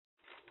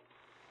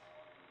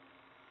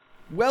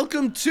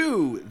Welcome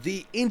to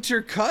the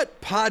Intercut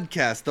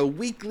Podcast, the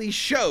weekly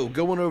show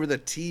going over the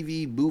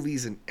TV,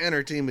 movies, and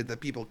entertainment that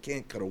people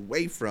can't cut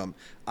away from.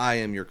 I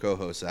am your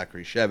co-host,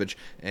 Zachary Shevich,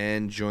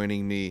 and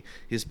joining me,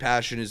 his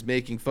passion is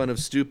making fun of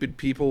stupid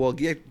people while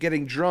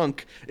getting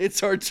drunk.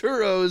 It's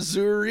Arturo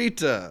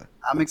Zurita.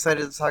 I'm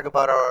excited to talk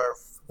about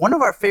one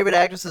of our favorite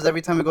actresses.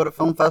 Every time we go to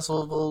film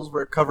festivals,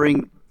 we're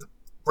covering the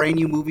brand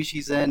new movie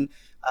she's in.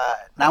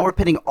 Now we're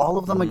pitting all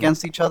of them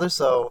against each other,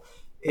 so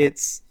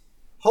it's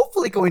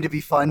hopefully going to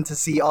be fun to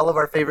see all of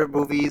our favorite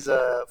movies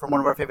from one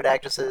of our favorite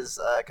actresses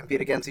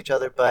compete against each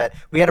other. But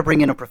we had to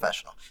bring in a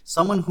professional,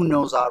 someone who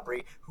knows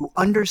Aubrey, who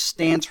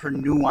understands her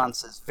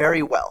nuances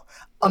very well.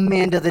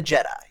 Amanda the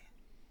Jedi.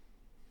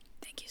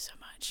 Thank you so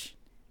much.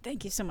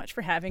 Thank you so much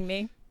for having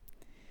me.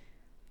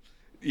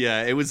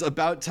 Yeah, it was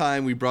about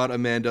time we brought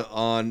Amanda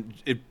on.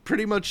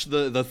 Pretty much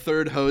the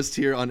third host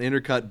here on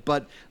Intercut,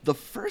 but the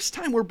first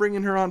time we're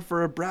bringing her on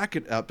for a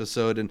bracket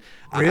episode, and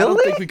really? I don't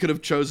think we could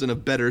have chosen a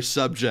better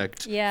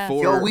subject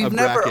for we've a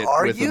never bracket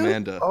argued? with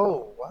Amanda.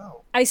 Oh,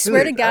 wow. I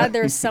swear to God,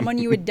 there's someone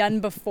you had done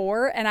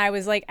before, and I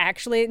was like,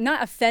 actually,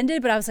 not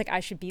offended, but I was like,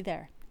 I should be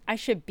there. I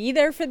should be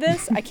there for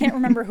this. I can't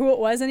remember who it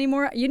was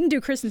anymore. You didn't do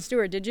Kristen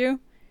Stewart, did you?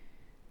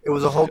 It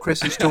was a whole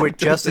Kristen Stewart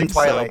just in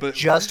Twilight. So,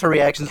 just her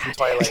reactions from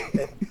Twilight.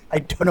 I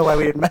don't know why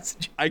we didn't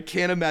message you. I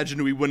can't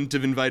imagine we wouldn't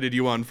have invited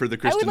you on for the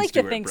Kristen Stewart I would like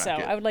to think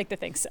bracket. so. I would like to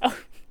think so.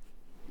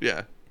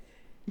 Yeah.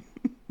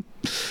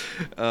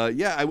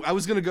 I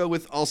was going to go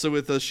with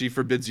She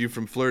Forbids You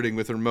from Flirting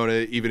with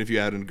Ramona, even if you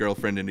had a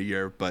girlfriend in a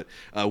year. But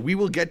we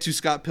will get to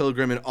Scott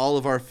Pilgrim and all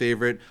of our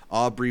favorite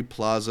Aubrey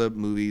Plaza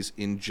movies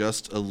in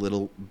just a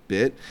little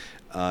bit.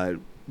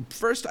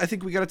 First, I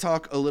think we got to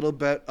talk a little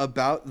bit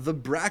about the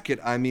bracket.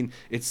 I mean,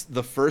 it's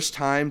the first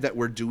time that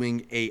we're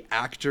doing a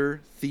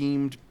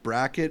actor-themed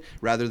bracket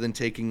rather than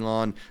taking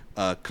on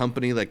a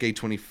company like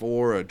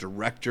A24, a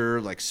director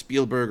like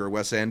Spielberg or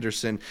Wes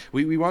Anderson.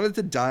 We wanted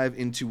to dive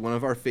into one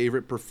of our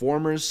favorite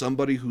performers,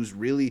 somebody who's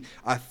really,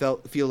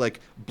 feel like,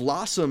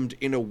 blossomed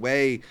in a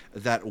way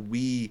that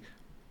we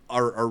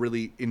are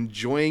really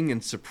enjoying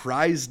and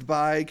surprised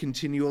by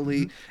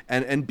continually,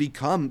 and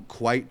become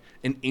quite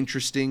an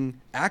interesting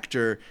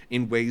actor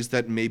in ways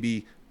that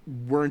maybe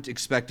weren't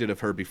expected of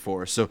her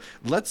before. So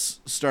let's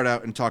start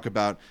out and talk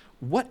about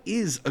what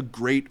is a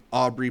great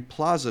Aubrey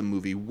Plaza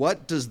movie?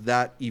 What does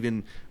that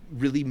even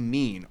really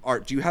mean?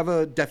 Art, do you have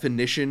a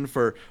definition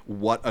for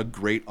what a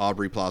great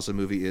Aubrey Plaza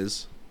movie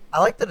is?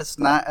 I like that it's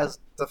not as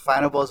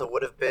definable as it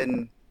would have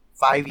been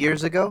 5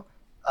 years ago.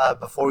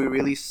 Before we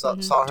really saw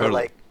her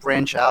Totally.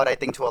 branch out. I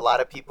think to a lot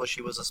of people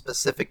she was a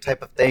specific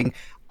type of thing.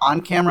 On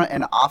camera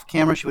and off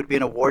camera, she would be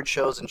in award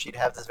shows and she'd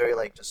have this very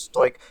just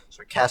stoic,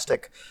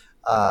 sarcastic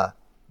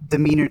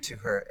demeanor to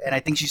her. And I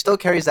think she still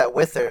carries that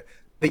with her,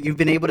 but you've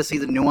been able to see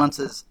the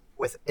nuances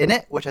within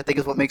it, which I think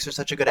is what makes her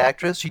such a good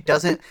actress. She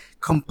doesn't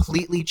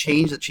completely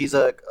change that she's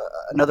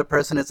another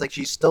person. It's like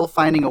she's still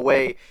finding a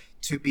way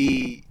to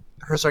be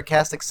her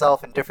sarcastic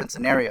self in different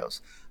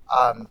scenarios.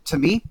 To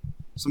me,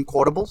 some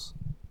quotables.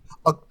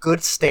 A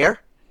good stare,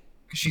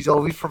 because she's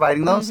always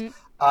providing those.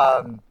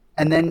 And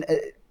then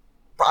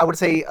I would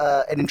say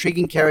an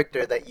intriguing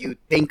character that you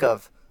think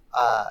of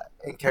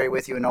and carry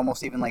with you and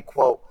almost even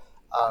quote,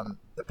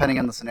 depending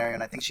on the scenario.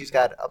 And I think she's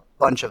got a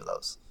bunch of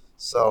those.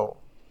 So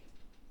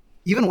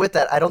even with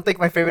that, I don't think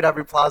my favorite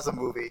Aubrey Plaza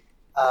movie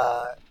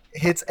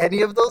hits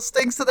any of those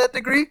things to that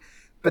degree.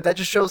 But that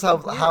just shows how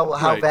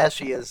Right. vast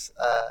she is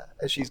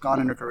as she's gone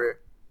in her career.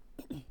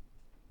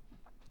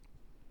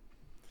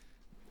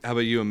 How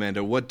about you,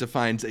 Amanda? What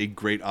defines a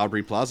great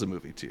Aubrey Plaza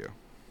movie to you?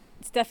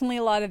 It's definitely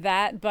a lot of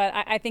that, but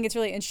I think it's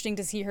really interesting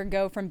to see her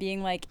go from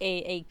being like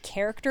a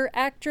character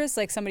actress,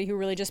 like somebody who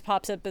really just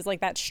pops up as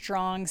like that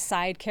strong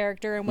side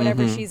character and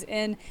whatever she's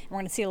in. And we're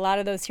going to see a lot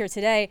of those here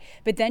today,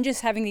 but then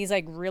just having these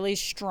like really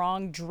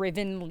strong,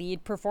 driven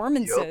lead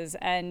performances.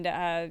 And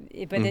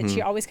then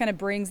she always kind of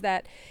brings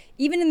that,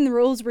 even in the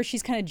roles where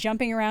she's kind of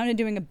jumping around and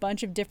doing a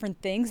bunch of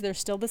different things, there's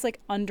still this like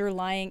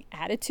underlying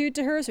attitude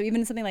to her. So even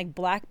in something like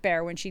Black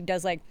Bear, when she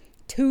does like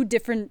two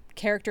different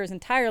characters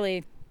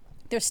entirely,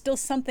 there's still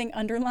something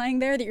underlying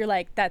there that you're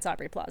like, that's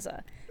Aubrey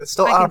Plaza. It's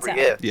still I can Aubrey,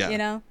 tell, yeah. You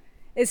know?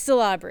 It's still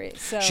Aubrey.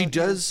 So She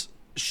does.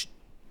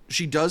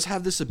 She does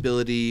have this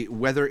ability,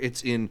 whether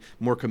it's in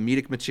more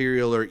comedic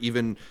material or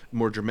even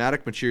more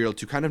dramatic material,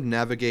 to kind of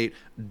navigate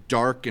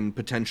dark and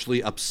potentially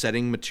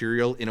upsetting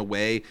material in a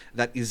way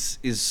that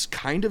is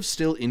kind of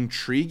still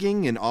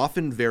intriguing and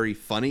often very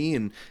funny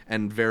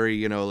and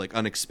very,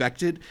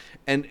 unexpected.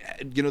 And,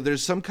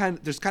 there's kind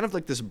of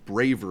like this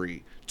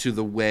bravery to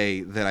the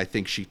way that I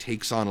think she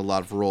takes on a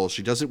lot of roles.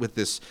 She does it with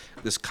this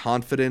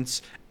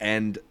confidence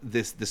and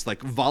this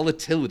like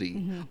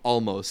volatility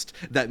almost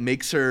that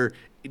makes her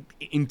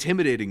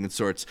intimidating in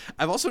sorts.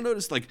 I've also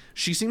noticed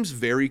she seems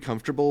very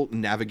comfortable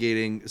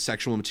navigating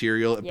sexual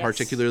material, Yes.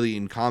 particularly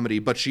in comedy,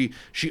 but she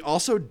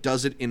also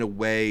does it in a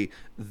way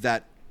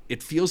that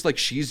it feels like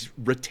she's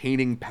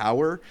retaining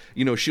power.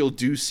 She'll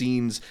do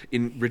scenes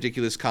in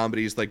ridiculous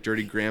comedies like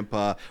Dirty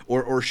Grandpa,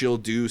 or she'll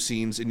do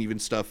scenes in even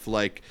stuff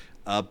like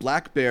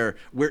Black Bear,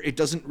 where it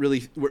doesn't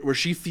really, where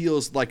she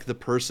feels like the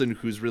person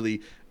who's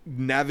really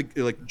in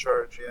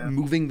charge,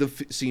 moving the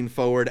scene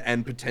forward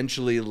and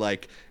potentially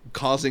like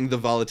causing the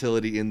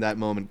volatility in that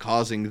moment,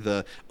 causing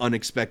the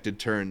unexpected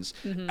turns.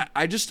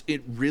 I just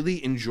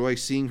really enjoy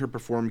seeing her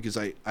perform because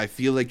I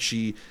feel like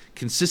she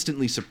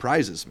consistently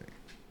surprises me.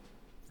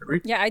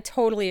 Agreed. Yeah, I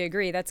totally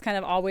agree. That's kind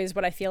of always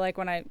what I feel like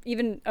when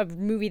even a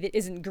movie that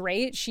isn't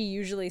great, she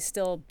usually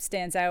still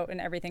stands out in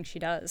everything she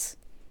does.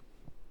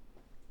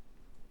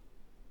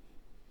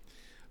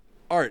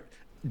 Art,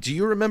 do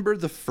you remember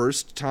the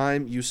first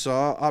time you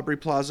saw Aubrey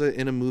Plaza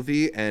in a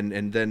movie,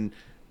 and then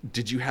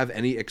did you have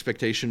any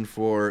expectation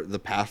for the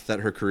path that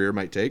her career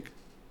might take?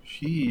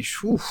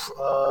 Sheesh. Oof.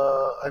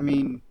 I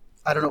mean,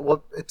 I don't know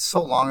what. It's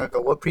so long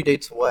ago. What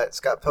predates what?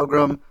 Scott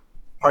Pilgrim,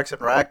 Parks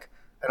and Rec.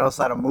 I know it's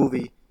not a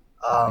movie.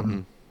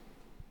 All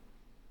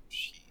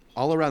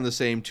around the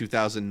same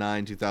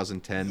 2009,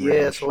 2010 Yeah,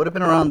 range. so it would have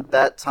been around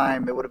that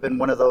time. It would have been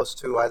one of those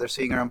two, either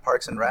seeing her in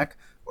Parks and Rec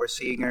or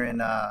seeing her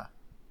in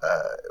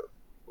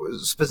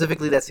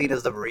specifically that scene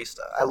as the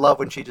barista. I love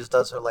when she just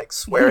does her like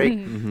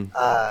swearing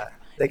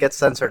that gets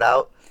censored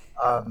out.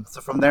 So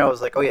from there I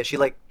was like, oh yeah,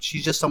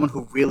 she's just someone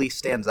who really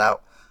stands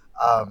out,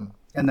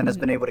 and then has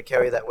been able to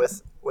carry that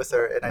with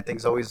her. And I think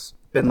it's always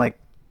been like,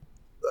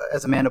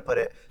 as Amanda put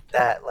it,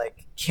 that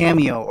like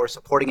cameo or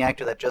supporting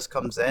actor that just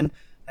comes in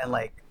and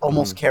like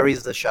almost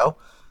carries the show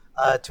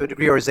to a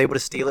degree, or is able to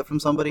steal it from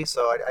somebody.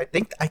 So I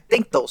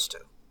think those two.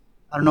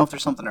 I don't know if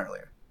there's something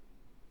earlier.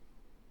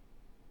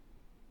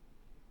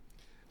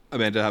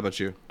 Amanda, how about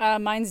you?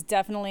 Mine's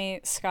definitely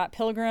Scott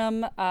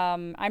Pilgrim.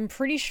 I'm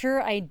pretty sure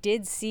I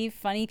did see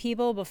Funny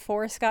People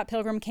before Scott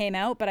Pilgrim came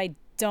out, but I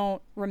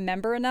don't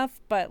remember enough.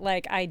 But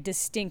like, I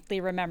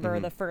distinctly remember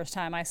the first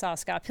time I saw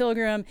Scott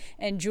Pilgrim,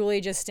 and Julie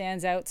just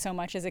stands out so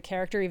much as a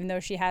character, even though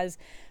she has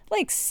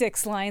like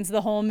 6 lines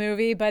the whole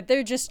movie, but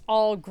they're just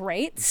all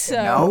great.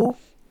 So No?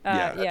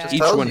 yeah.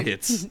 Each one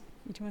hits.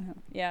 Each one,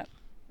 yeah.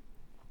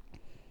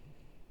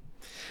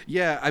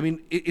 Yeah, I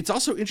mean, it's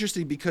also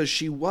interesting because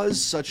she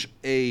was such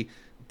a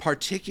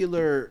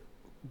particular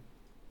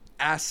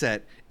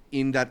asset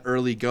in that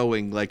early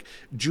going. Like,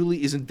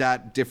 Julie isn't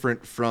that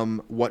different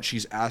from what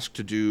she's asked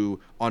to do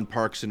on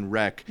Parks and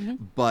Rec,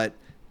 but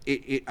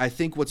I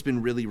think what's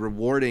been really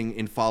rewarding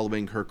in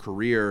following her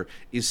career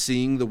is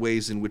seeing the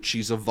ways in which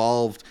she's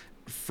evolved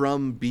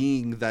from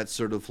being that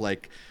sort of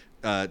like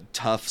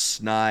tough,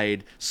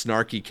 snide,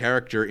 snarky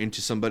character into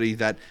somebody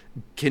that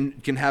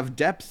can have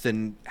depth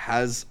and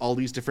has all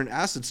these different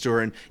assets to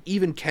her, and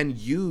even can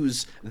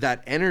use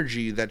that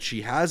energy that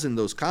she has in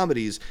those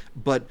comedies,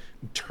 but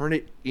turn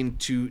it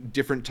into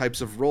different types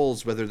of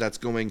roles, whether that's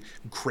going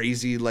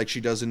crazy like she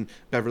does in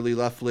Beverly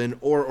Loughlin,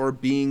 or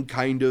being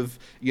kind of,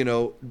 you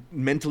know,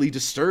 mentally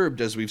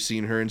disturbed as we've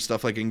seen her in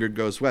stuff like Ingrid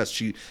Goes West.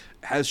 She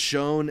has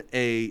shown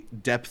a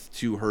depth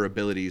to her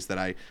abilities that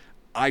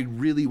I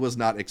really was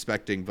not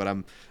expecting, but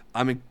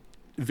I'm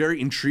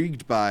very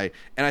intrigued by.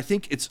 And I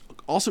think it's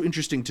also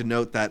interesting to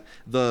note that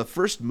the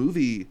first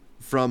movie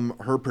from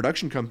her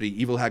production company,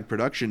 Evil Hag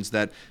Productions,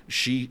 that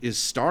she is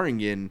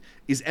starring in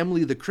is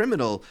Emily the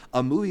Criminal,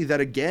 a movie that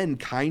again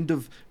kind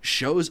of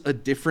shows a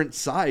different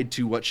side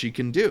to what she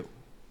can do.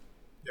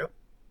 Yep.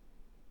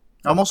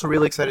 I'm also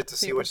really excited to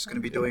see what she's going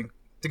to be doing.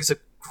 I think it's a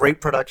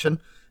great production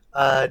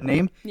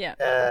name. Yeah.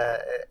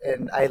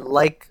 And I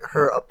like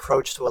her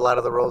approach to a lot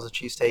of the roles that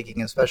she's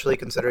taking, especially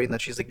considering that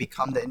she's like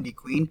become the indie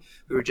queen.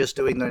 We were just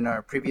doing in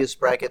our previous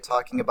bracket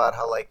talking about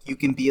how like you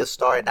can be a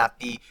star and not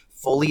be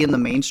fully in the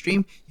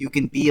mainstream. You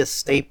can be a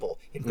staple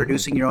in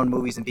producing your own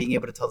movies and being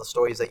able to tell the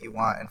stories that you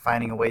want and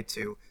finding a way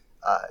to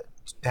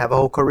have a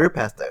whole career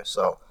path there.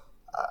 So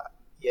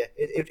yeah,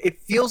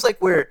 it feels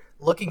like we're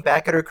looking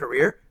back at her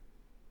career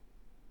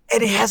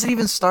and it hasn't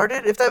even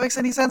started, if that makes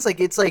any sense. Like,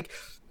 it's like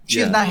she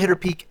has not hit her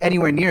peak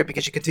anywhere near it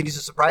because she continues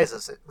to surprise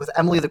us with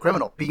Emily the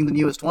Criminal being the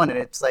newest one. And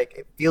it's like,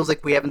 it feels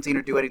like we haven't seen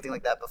her do anything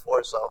like that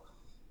before. So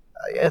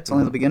yeah, it's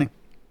only the beginning.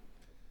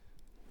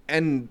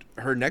 And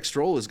her next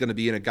role is going to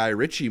be in a Guy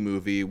Ritchie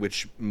movie,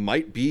 which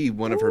might be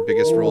one of her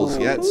biggest roles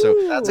yet.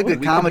 So that's a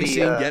good we comedy. Could be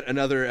seeing yet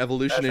another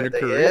evolution in her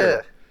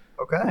career.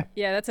 Yeah. Okay.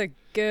 Yeah, that's a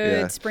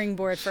good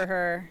springboard for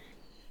her.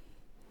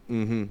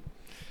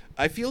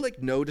 I feel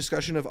like no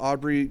discussion of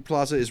Aubrey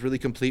Plaza is really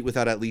complete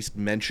without at least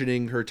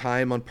mentioning her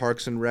time on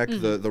Parks and Rec,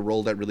 the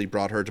role that really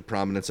brought her to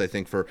prominence, I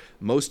think, for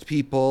most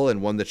people,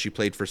 and one that she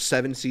played for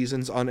 7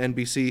 seasons on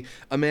NBC.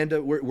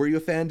 Amanda, were you a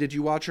fan? Did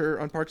you watch her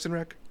on Parks and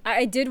Rec?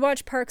 I did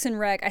watch Parks and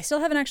Rec. I still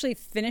haven't actually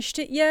finished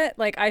it yet.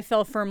 Like, I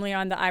fell firmly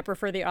on the I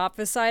prefer the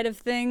Office side of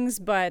things,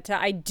 but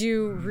I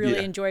do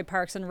really enjoy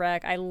Parks and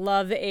Rec. I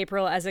love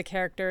April as a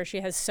character.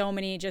 She has so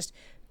many just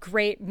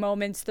great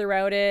moments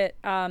throughout it,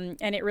 and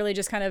it really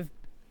just kind of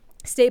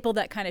staple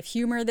that kind of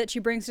humor that she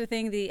brings to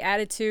things, the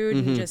attitude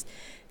and just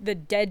the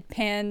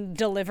deadpan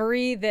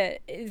delivery that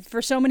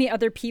for so many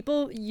other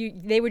people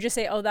they would just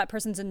say, oh, that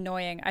person's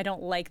annoying, I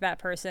don't like that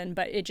person,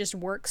 but it just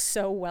works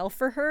so well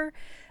for her.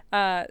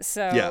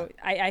 So Yeah.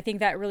 I think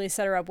that really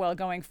set her up well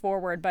going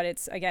forward. But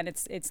it's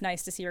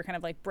nice to see her kind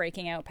of like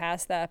breaking out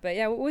past that. But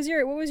yeah, what was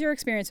your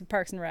experience with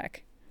Parks and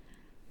Rec?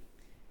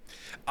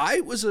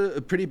 I was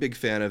a pretty big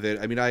fan of it.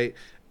 I mean, I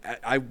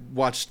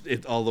watched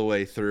it all the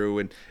way through,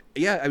 and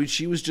yeah, I mean,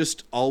 she was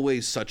just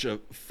always such a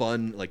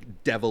fun,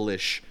 like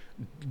devilish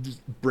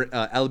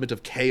element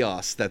of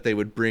chaos that they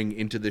would bring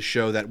into the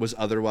show that was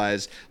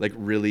otherwise like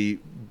really,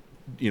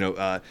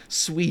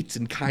 sweet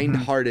and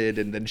kind-hearted,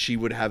 and then she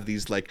would have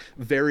these like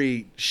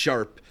very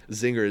sharp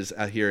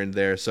zingers here and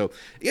there. So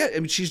yeah, I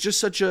mean, she's just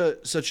such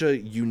a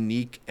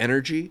unique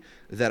energy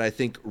that I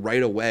think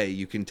right away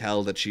you can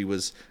tell that she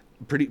was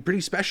pretty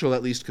special,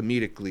 at least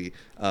comedically,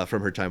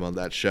 from her time on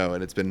that show,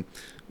 and it's been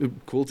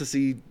cool to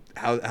see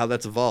how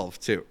that's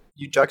evolved too.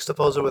 You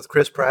juxtapose it with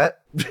Chris Pratt.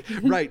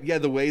 Right, yeah,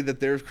 the way that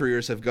their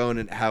careers have gone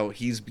and how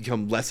he's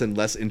become less and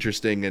less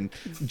interesting, and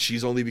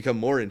she's only become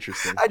more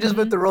interesting. I just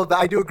meant the role, but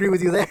I do agree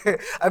with you there.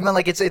 I mean,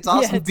 like it's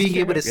awesome it's being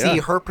true. able to see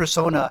her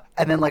persona,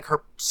 and then like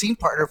her scene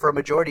partner for a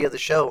majority of the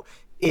show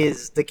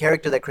is the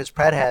character that Chris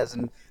Pratt has,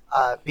 and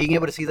being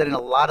able to see that in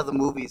a lot of the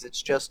movies,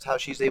 it's just how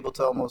she's able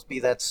to almost be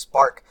that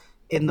spark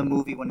in the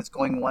movie when it's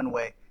going one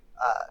way,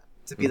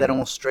 to be that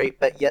almost straight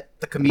but yet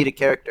the comedic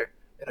character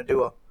in a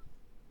duo.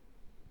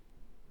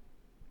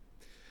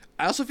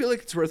 I also feel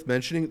like it's worth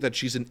mentioning that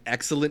she's an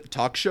excellent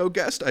talk show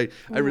guest. I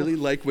really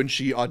like when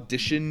she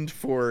auditioned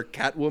for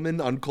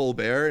Catwoman on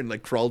Colbert and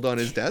like crawled on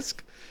his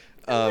desk.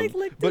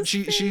 But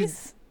she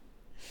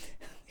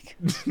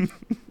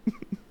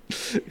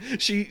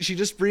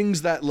just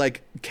brings that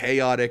like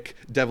chaotic,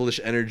 devilish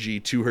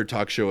energy to her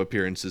talk show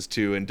appearances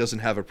too, and doesn't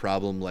have a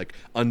problem like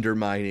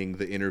undermining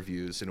the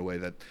interviews in a way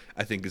that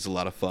I think is a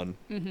lot of fun.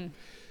 Mm-hmm.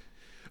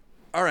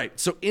 All right,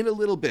 so in a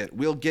little bit,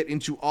 we'll get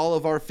into all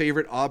of our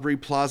favorite Aubrey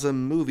Plaza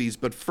movies,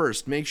 but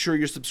first, make sure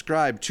you're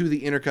subscribed to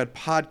the Intercut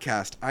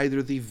Podcast,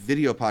 either the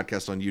video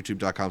podcast on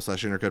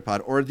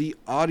youtube.com/intercutpod or the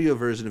audio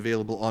version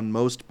available on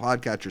most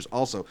podcatchers.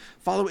 Also,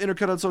 follow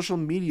Intercut on social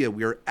media.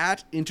 We are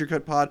at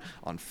IntercutPod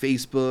on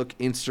Facebook,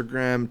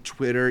 Instagram,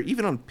 Twitter,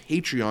 even on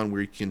Patreon,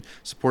 where you can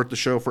support the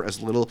show for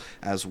as little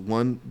as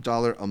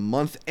 $1 a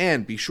month.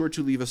 And be sure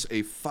to leave us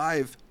a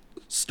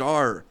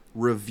 5-star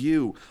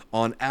review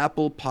on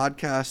Apple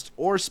Podcasts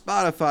or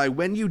Spotify.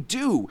 When you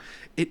do,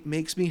 it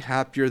makes me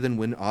happier than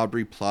when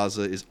Aubrey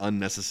Plaza is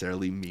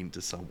unnecessarily mean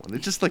to someone.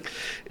 It's just like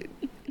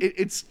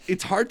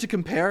it's hard to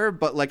compare,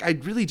 but like I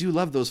really do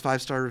love those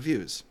 5-star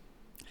reviews.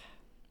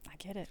 I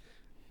get it.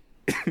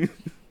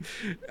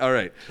 All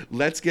right,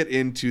 let's get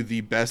into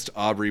the best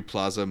Aubrey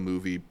Plaza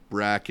movie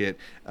bracket.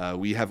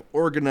 We have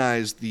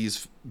organized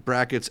these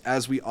brackets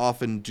as we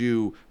often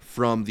do,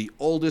 from the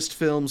oldest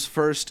films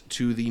first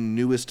to the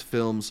newest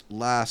films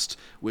last,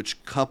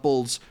 which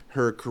couples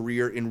her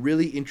career in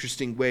really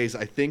interesting ways.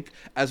 I think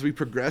as we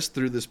progress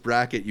through this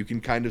bracket, you can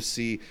kind of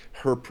see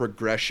her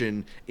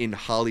progression in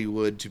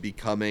Hollywood to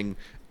becoming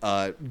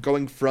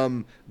going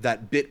from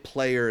that bit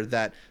player,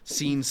 that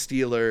scene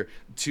stealer,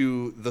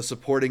 to the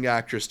supporting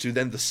actress, to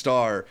then the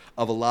star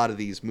of a lot of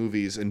these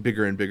movies and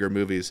bigger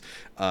movies.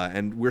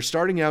 And we're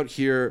starting out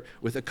here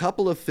with a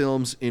couple of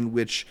films in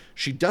which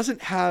she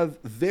doesn't have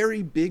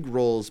very big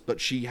roles, but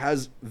she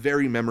has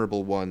very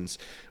memorable ones.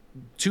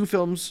 2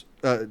 films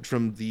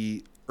from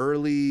the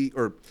early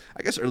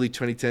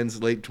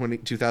 2010s, late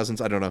 2000s,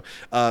 I don't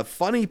know.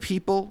 Funny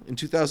People in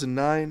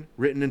 2009,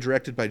 written and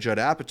directed by Judd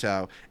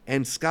Apatow,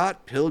 and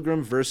Scott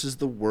Pilgrim vs.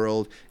 the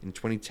World in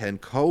 2010,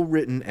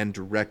 co-written and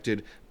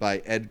directed by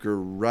Edgar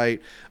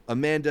Wright.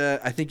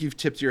 Amanda, I think you've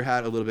tipped your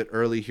hat a little bit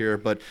early here,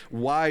 but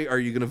why are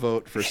you going to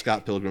vote for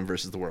Scott Pilgrim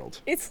vs. the World?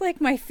 It's like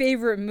my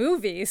favorite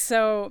movie,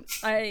 so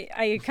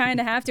I kind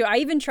of have to. I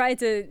even tried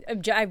to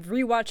I've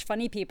rewatched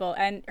Funny People,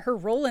 and her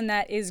role in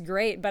that is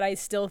great, but I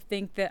still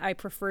think that I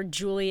prefer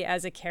Julie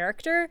as a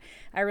character.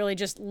 I really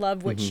just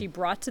love what she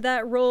brought to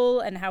that role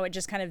and how it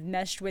just kind of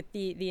meshed with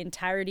the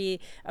entirety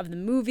of the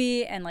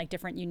movie and like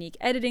different unique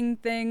editing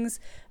things.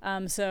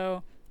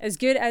 So as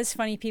good as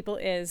Funny People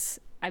is,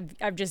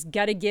 I've just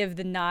got to give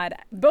the nod,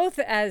 both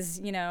as,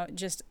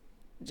 just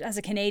as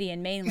a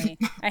Canadian mainly,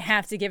 I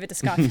have to give it to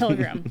Scott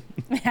Pilgrim.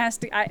 It has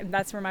to.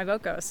 That's where my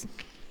vote goes.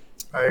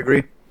 I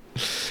agree.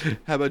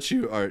 How about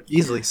you, Art?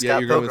 Easily,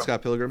 Scott Pilgrim. Going with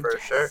Scott Pilgrim? For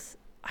sure.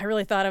 I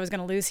really thought I was going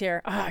to lose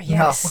here. Oh,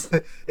 yes.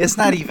 No, it's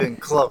not even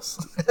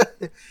close.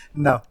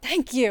 No.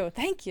 Thank you.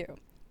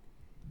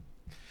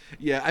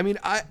 Yeah, I mean,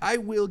 I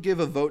will give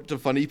a vote to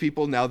Funny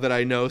People now that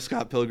I know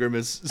Scott Pilgrim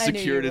has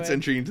secured its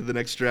entry into the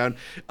next round.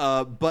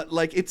 But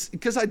like, it's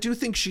because I do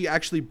think she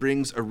actually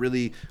brings a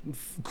really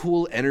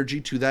cool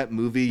energy to that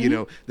movie. You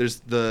know,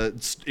 there's the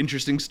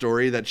interesting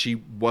story that she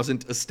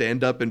wasn't a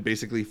stand-up and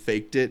basically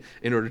faked it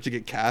in order to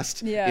get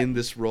cast in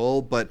this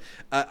role. But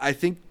I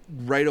think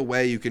right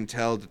away you can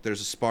tell that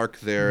there's a spark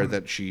there,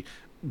 that she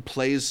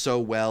plays so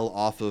well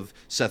off of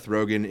Seth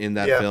Rogen in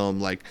that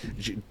film. Like,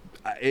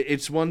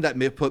 it's one that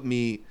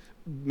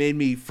made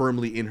me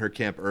firmly in her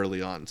camp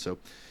early on. So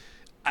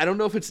I don't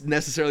know if it's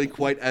necessarily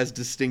quite as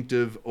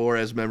distinctive or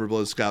as memorable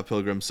as Scott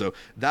Pilgrim, so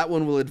that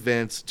one will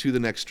advance to the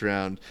next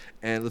round.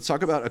 And let's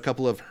talk about a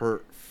couple of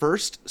her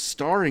first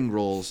starring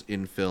roles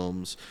in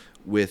films,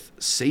 with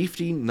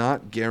Safety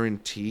Not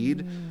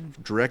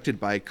Guaranteed, directed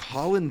by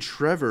Colin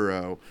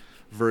Trevorrow,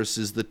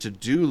 versus The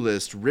To-Do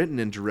List, written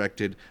and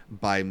directed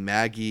by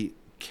Maggie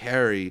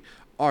Carey.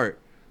 Art,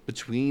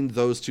 between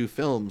those two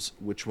films,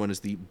 which one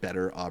is the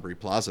better Aubrey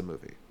Plaza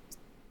movie?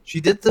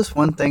 She did this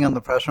one thing on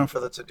the press run for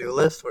the To-Do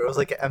List where it was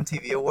like an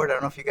MTV award. I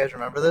don't know if you guys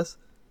remember this,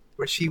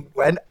 where she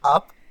went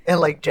up and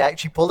like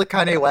she pulled a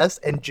Kanye West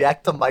and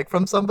jacked the mic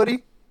from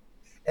somebody,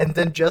 and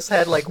then just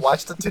had like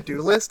watched the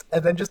To-Do List,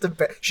 and then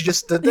she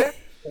just stood there,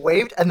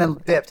 waved, and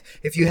then dipped.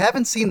 If you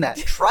haven't seen that,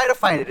 try to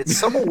find it. It's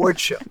some award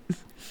show.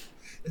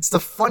 It's the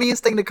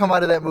funniest thing to come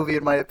out of that movie,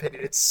 in my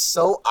opinion. It's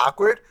so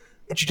awkward,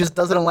 and she just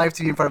does it on live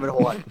TV in front of a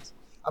whole audience.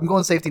 I'm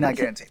going Safety Not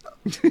Guaranteed,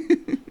 though.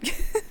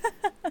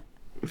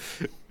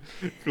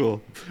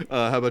 Cool.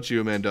 How about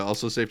you, Amanda?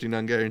 Also Safety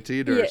Not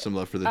Guaranteed, or some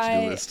love for the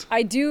To-Do List?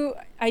 I do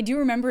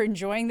remember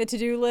enjoying the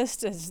To-Do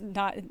List. It's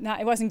not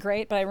it wasn't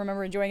great, but I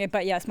remember enjoying it.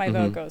 But yes, my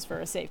vote goes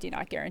for Safety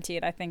Not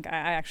Guaranteed. I think I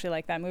actually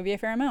like that movie a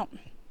fair amount.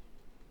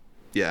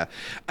 Yeah.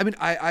 I mean,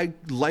 I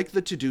like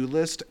the To-Do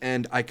List,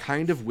 and I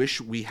kind of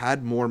wish we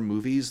had more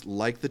movies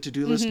like the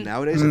To-Do List.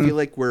 Nowadays, I feel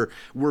like we're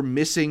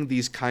missing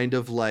these kind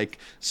of like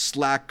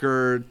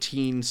slacker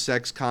teen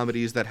sex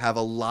comedies that have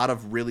a lot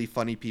of really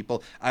funny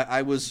people.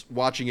 I was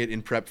watching it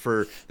in prep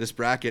for this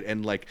bracket,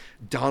 and like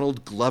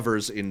Donald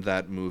Glover's in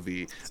that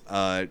movie.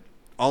 I'm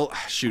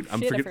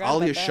forgetting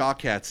Alia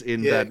Shawkat's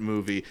in that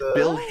movie.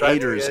 Bill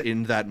Hader's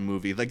in that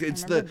movie. Like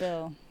it's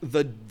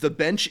the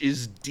bench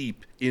is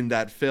deep in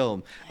that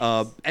film,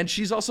 and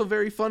she's also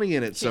very funny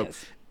in it.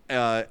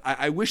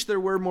 I wish there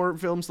were more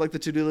films like the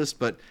To-Do List,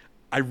 but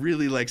I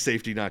really like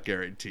Safety Not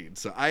Guaranteed.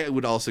 So I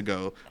would also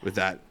go with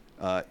that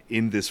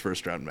in this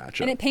first round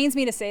matchup. And it pains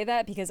me to say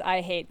that because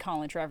I hate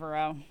Colin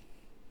Trevorrow.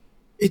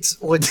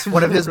 It's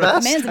one of his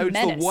best. The man's a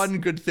menace. It's the one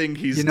good thing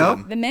he's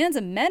done. The man's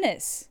a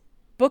menace.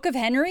 Book of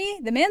Henry,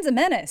 the man's a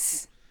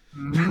menace.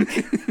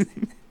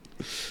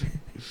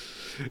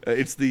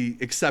 It's the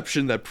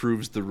exception that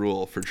proves the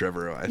rule for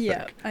Trevorrow, I think.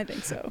 Yeah, I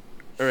think so.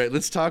 All right,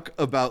 let's talk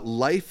about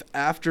Life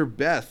After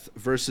Beth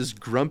versus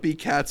Grumpy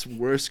Cat's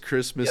Worst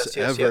Christmas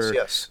Ever.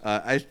 Yes.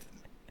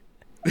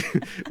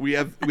 We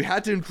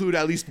had to include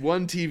at least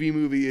one TV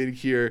movie in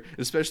here,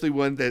 especially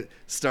one that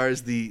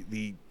stars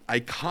the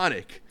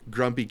iconic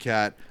Grumpy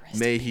Cat.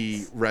 May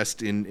he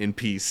rest in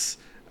peace.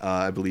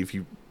 I believe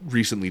he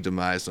recently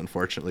demised,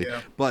 unfortunately.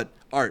 Yeah. But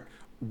Art,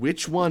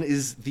 which one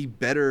is the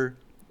better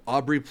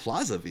Aubrey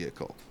Plaza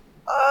vehicle?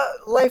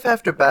 Life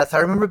After Beth. I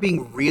remember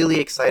being really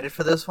excited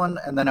for this one,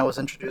 and then I was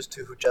introduced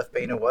to who Jeff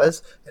Baena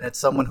was, and it's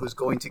someone who's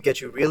going to get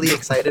you really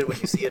excited when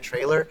you see a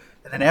trailer,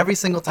 and then every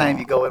single time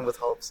you go in with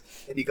hopes,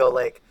 and you go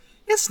like,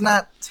 it's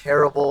not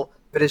terrible,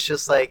 but it's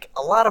just like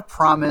a lot of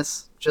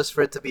promise just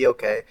for it to be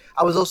okay.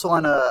 I was also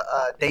on a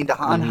Dane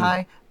DeHaan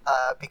high,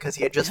 because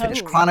he had just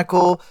finished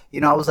Chronicle.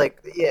 You know, I was like,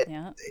 it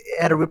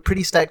had a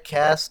pretty stacked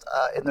cast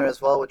in there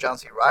as well, with John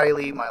C.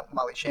 Reilly,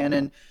 Molly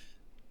Shannon.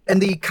 And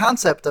the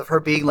concept of her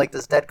being like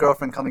this dead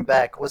girlfriend coming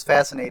back was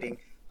fascinating.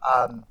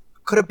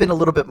 Could have been a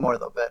little bit more,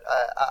 though, but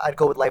I'd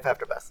go with Life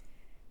After Beth.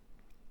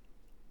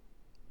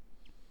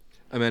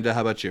 Amanda,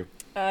 how about you?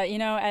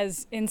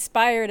 As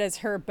inspired as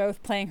her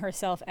both playing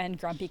herself and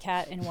Grumpy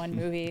Cat in one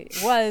movie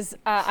was,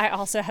 I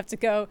also have to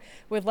go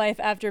with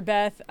Life After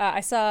Beth. I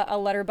saw a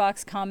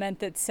Letterboxd comment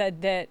that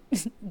said that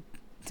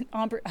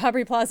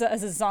Aubrey Plaza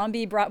as a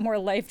zombie brought more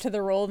life to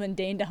the role than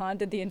Dane DeHaan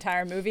did the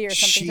entire movie, or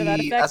something to that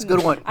effect. That's a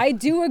good one. I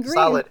do agree.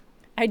 Solid.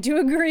 I do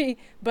agree,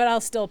 but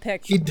I'll still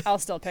pick. Life After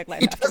Beth.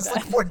 He does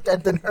look more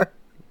dead than her.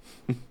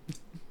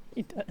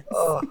 He does.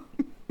 Oh.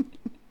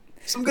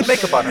 Some good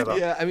makeup on her, though.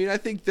 Yeah, I mean, I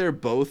think they're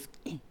both.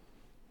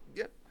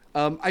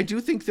 I do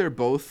think they're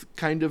both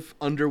kind of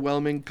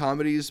underwhelming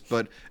comedies,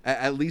 but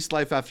at least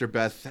Life After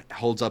Beth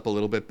holds up a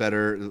little bit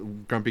better.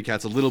 Grumpy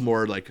Cat's a little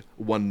more like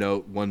one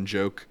note, one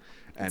joke.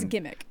 And it's a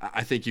gimmick.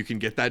 I think you can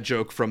get that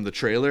joke from the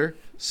trailer,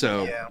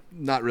 so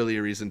not really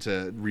a reason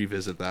to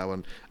revisit that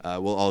one.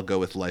 We'll all go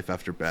with Life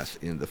After Beth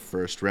in the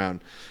first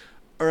round.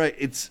 All right,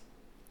 it's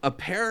a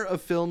pair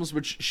of films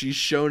which she's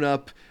shown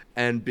up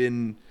and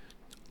been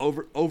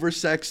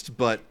oversexed,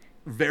 but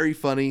very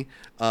funny.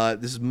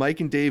 This is Mike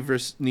and Dave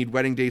Need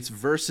Wedding Dates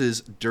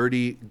versus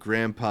Dirty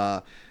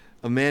Grandpa.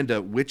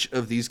 Amanda, which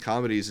of these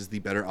comedies is the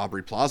better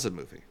Aubrey Plaza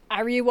movie?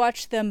 I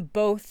rewatched them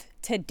both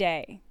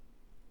today,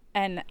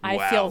 and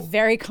I feel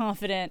very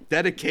confident.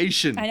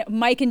 Dedication. I know,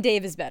 Mike and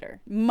Dave is better.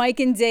 Mike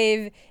and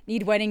Dave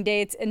Need Wedding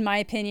Dates, in my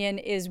opinion,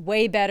 is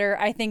way better.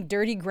 I think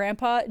Dirty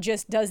Grandpa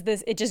just does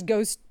this. It just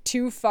goes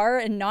too far,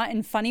 and not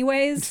in funny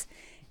ways.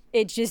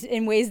 It's just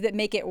in ways that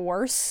make it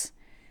worse.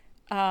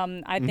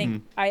 I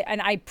think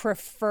I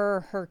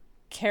prefer her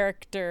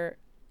character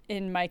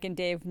in Mike and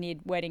Dave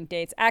Need Wedding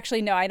Dates.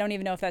 Actually, no, I don't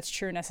even know if that's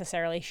true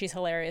necessarily. She's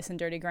hilarious in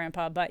Dirty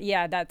Grandpa, but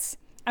yeah,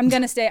 I'm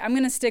gonna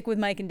stick with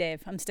Mike and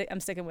Dave. I'm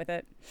sticking with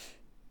it.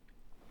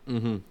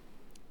 Mm-hmm.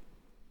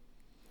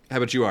 How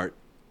about you, Art?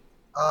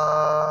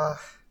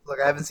 Look,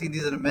 I haven't seen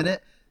these in a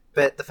minute,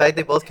 but the fact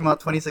they both came out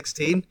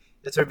 2016,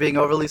 it's her being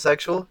overly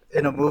sexual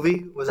in a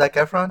movie with Zac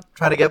Efron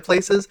trying to get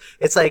places.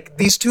 It's like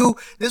these two.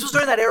 This was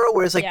during that era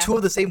where it's like Yeah. two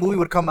of the same movie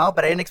would come out,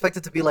 but I didn't expect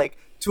it to be like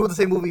two of the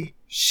same movie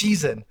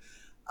she's in.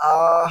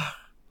 Uh,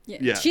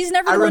 Yeah. She's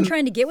never I the one rem-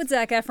 trying to get with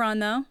Zac Efron,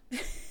 though.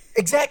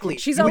 exactly.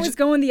 She's You would always just-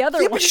 going the other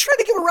Yeah, way. but she's trying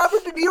to give a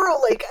Robert De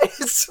Niro. Like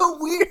it's so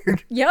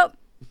weird. Yep.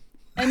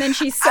 And then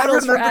she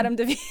settles for remember- Adam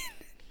Devine.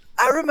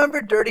 I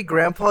remember Dirty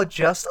Grandpa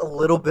just a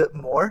little bit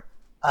more.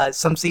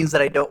 Some scenes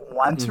that I don't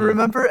want to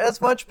remember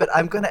as much, but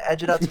I'm going to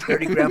edge it out to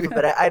Dirty Grandpa,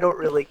 but I don't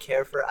really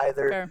care for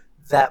either Fair.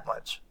 that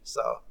much.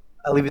 So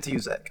I'll leave it to you,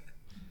 Zach.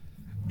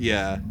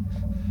 Yeah.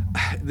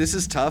 This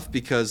is tough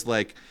because,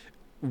 like,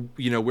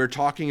 we're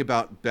talking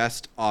about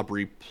best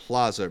Aubrey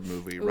Plaza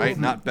movie, right?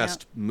 Ooh, Not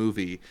best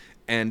movie.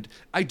 And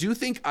I do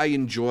think I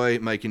enjoy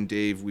Mike and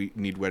Dave, We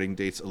Need Wedding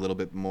Dates a little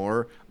bit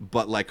more,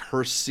 but like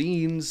her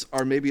scenes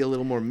are maybe a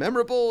little more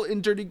memorable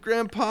in Dirty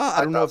Grandpa.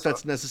 I don't know if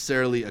that's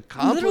necessarily a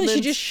compliment. Literally, she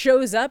just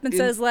shows up and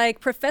says, like,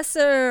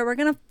 Professor, we're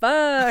going to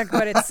fuck.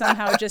 But it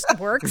somehow just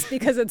works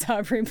because it's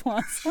Aubrey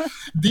Plaza.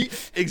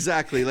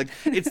 Exactly. Like,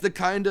 it's the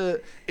kind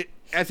of,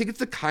 I think it's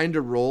the kind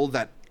of role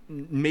that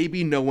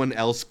maybe no one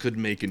else could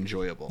make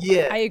enjoyable.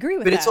 Yeah. I agree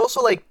with But it's that.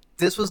 also like,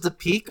 this was the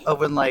peak of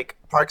when like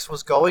Parks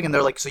was going and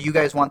they're like, so you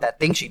guys want that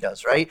thing she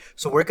does, right?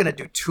 So we're going to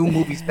do 2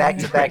 movies back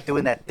to back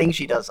doing that thing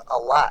she does a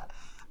lot.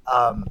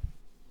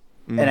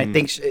 And I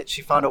think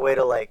she found a way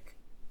to like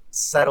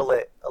settle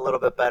it a little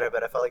bit better,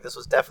 but I felt like this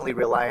was definitely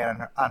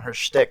relying on her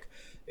shtick,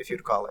 if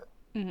you'd call it.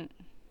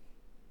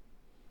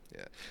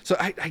 Yeah. So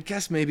I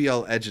guess maybe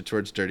I'll edge it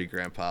towards Dirty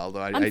Grandpa,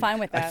 although I'm fine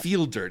with I that.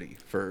 feel dirty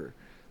for.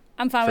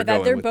 I'm fine for with that.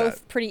 going They're with both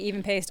that. pretty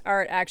even-paced.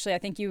 Art, actually, I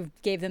think you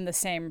gave them the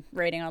same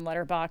rating on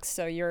Letterboxd,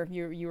 so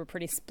you were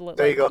pretty split,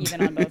 There you go.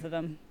 even on both of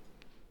them.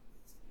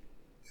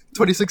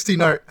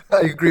 2016 art.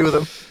 I agree with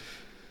him.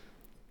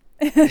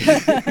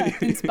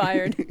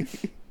 Inspired.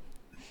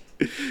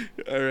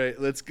 All right,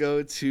 let's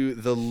go to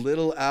The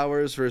Little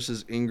Hours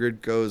versus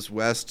Ingrid Goes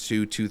West,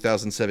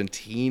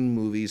 2017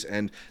 movies,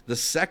 and the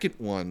second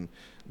one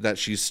that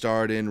she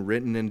starred in,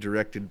 written and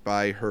directed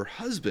by her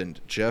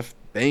husband, Jeff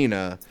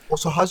Baena.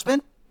 Also,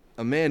 husband?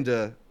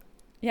 Amanda.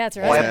 Yeah, it's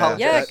I right. apologize.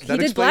 Yeah, That he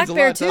did explains Black a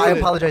Bear lot, too. doesn't I it?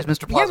 apologize,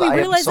 Mr. Yeah, Plaza. we I am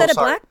realized so that at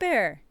sorry. Black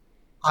Bear.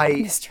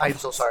 Mr. I'm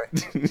so sorry.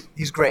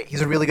 He's great.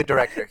 He's a really good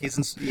director. He's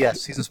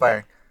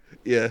inspiring.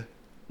 Yeah.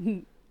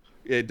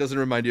 It doesn't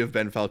remind you of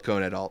Ben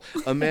Falcone at all.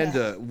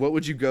 Amanda, what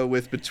would you go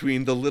with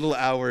between The Little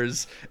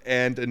Hours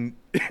and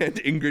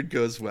Ingrid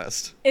Goes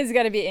West? It's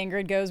got to be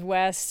Ingrid Goes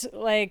West.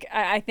 Like,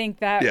 I think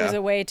that Yeah. was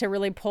a way to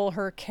really pull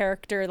her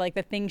character, like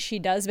the things she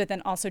does, but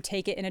then also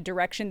take it in a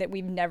direction that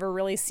we've never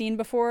really seen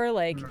before.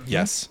 Like,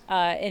 Yes.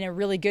 in a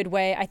really good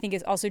way. I think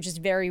it's also just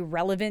very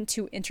relevant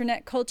to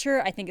internet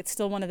culture. I think it's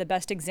still one of the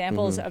best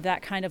examples of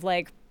that kind of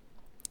like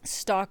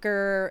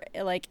stalker,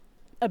 like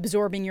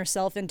absorbing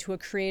yourself into a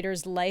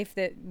creator's life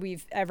that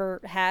we've ever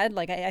had.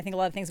 Like I think a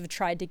lot of things have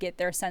tried to get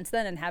there since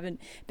then and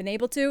haven't been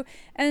able to.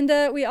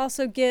 And we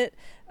also get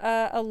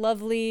a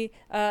lovely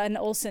an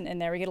Olsen in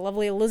there. We get a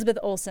lovely Elizabeth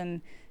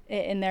Olsen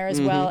in there as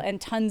well,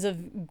 and tons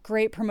of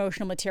great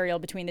promotional material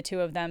between the two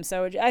of them.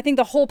 So I think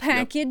the whole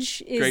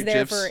package is Great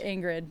there gifs. for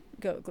Ingrid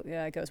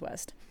Goes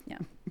West. Yeah.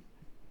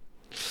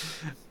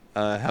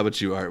 How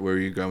about you, Art? Where are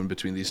you going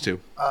between these two?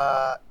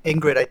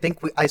 Ingrid, I think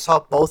I saw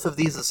both of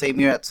these the same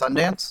year at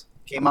Sundance.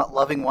 Came out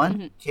loving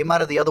one. Came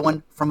out of the other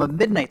one from a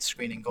midnight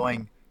screening,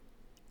 going.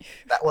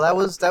 That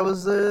was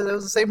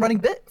the same running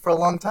bit for a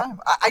long time.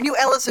 I knew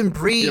Alison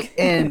Brie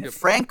and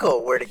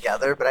Franco were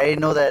together, but I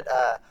didn't know that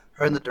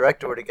her and the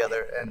director were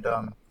together. And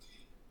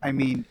I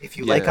mean, if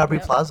you like Yeah. Aubrey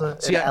Plaza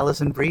and yeah.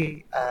 Alison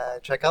Brie,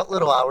 check out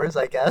Little Hours,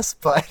 I guess.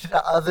 But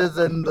other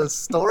than the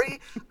story,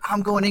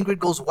 I'm going Ingrid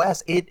Goes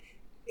West.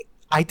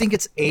 I think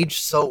it's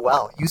aged so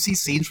well. You see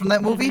scenes from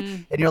that movie,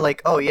 and you're like,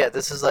 oh yeah,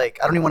 this is like,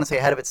 I don't even want to say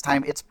ahead of its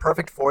time. It's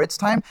perfect for its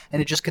time,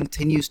 and it just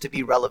continues to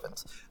be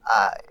relevant.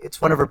 It's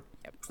one of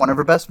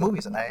her best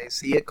movies, and I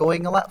see it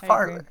going a lot I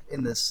farther agree.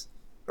 in this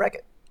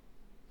bracket.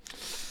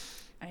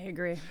 I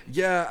agree.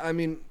 Yeah, I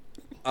mean,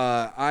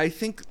 I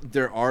think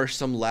there are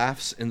some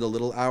laughs in The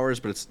Little Hours,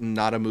 but it's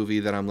not a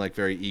movie that I'm like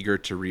very eager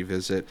to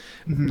revisit.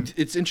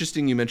 It's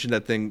interesting you mentioned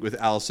that thing with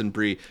Alison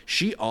Brie.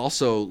 She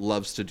also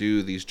loves to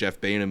do these Jeff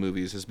Baena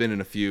movies. Has been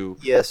in a few.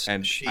 Yes,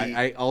 and she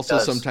I also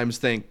does. sometimes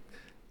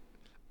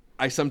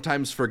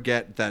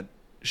forget that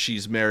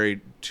she's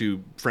married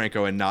to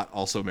Franco and not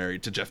also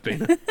married to Jeff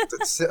Baena.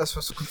 That's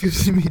what's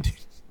confusing me, dude.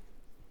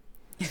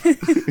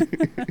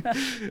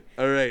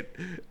 All right.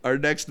 Our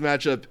next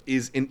matchup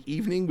is An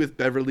Evening with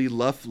Beverly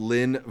Luff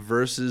Lynn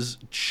versus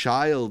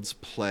Child's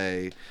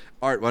Play.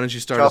 Art, why don't you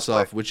start Child's us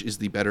off? Play. Which is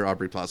the better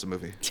Aubrey Plaza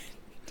movie?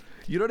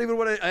 You don't even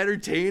want to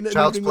entertain An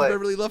Child's Evening Play. with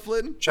Beverly Luff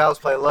Lynn? Child's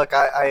Play. Look,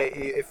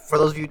 if, for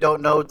those of you who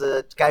don't know,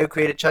 the guy who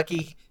created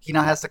Chucky, he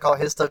now has to call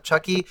his stuff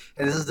Chucky,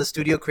 and this is the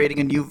studio creating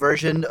a new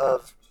version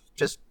of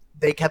just,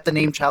 they kept the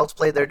name Child's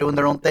Play, they're doing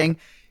their own thing.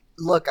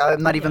 Look,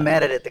 I'm not even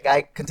mad at it. The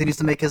guy continues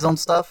to make his own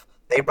stuff.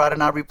 They brought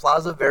in Aubrey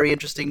Plaza, very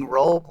interesting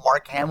role.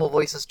 Mark Hamill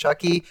voices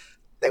Chucky.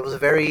 That was a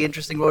very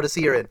interesting role to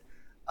see her in.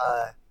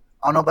 I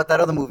don't know about that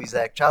other movie,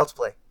 Zach. Child's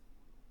Play.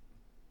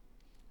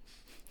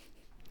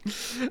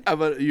 How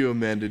about you,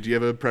 Amanda? Do you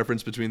have a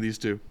preference between these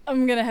two?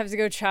 I'm gonna have to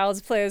go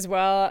Child's Play as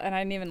well, and I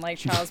didn't even like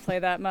Child's Play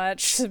that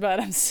much, but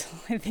I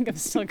think I'm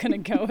still gonna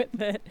go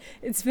with it.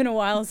 It's been a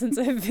while since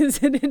I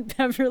visited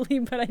Beverly,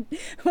 but I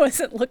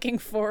wasn't looking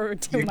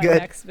forward to You're my good.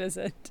 next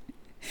visit.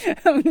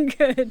 I'm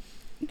good.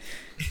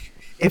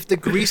 If The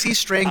Greasy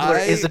Strangler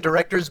is the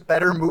director's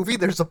better movie,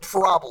 there's a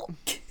problem.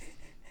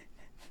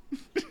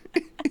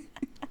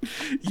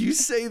 You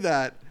say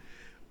that,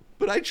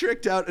 but I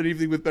tricked out An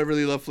Evening with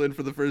Beverly Loughlin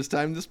for the first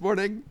time this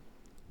morning.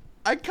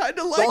 I kind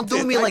of liked it. Don't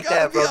do me I like gotta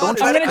that, be bro. Don't honest.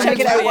 try I'm to gonna check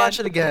it make out me watch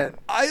it again.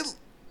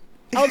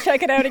 I'll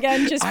check it out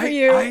again just for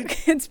you.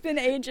 It's been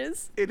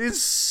ages. It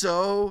is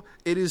so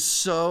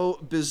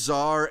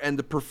bizarre, and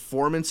the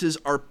performances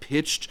are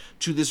pitched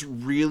to this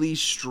really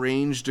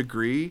strange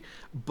degree,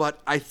 but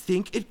I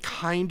think it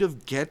kind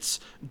of gets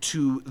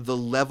to the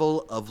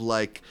level of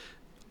like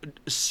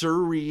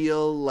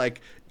surreal,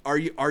 like are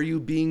you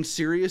being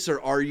serious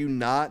or are you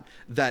not,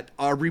 that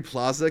Aubrey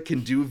Plaza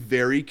can do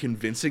very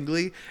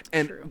convincingly.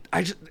 And True.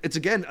 It's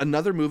again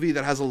another movie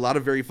that has a lot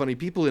of very funny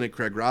people in it.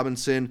 Craig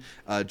Robinson,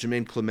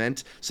 Jermaine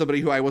Clement, somebody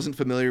who I wasn't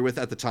familiar with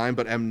at the time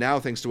but am now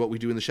thanks to What We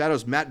Do in the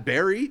Shadows. Matt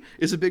Berry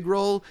is a big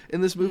role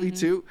in this movie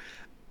too.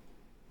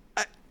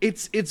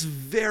 It's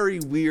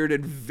very weird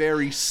and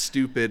very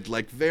stupid,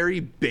 like very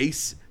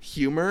base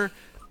humor,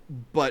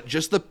 but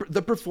just the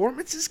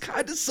performances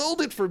kind of sold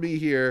it for me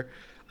here.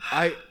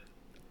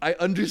 I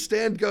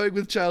understand going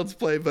with Child's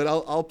Play, but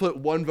I'll put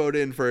one vote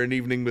in for An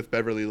Evening with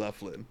Beverly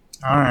Loughlin.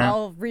 All right.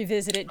 I'll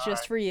revisit it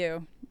just for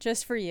you.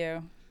 Just for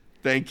you.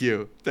 Thank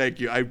you.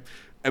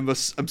 I'm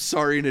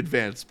sorry in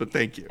advance, but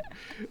thank you.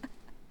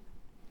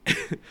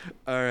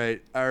 All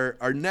right,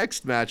 our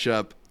next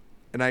matchup,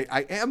 and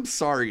I am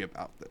sorry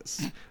about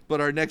this, but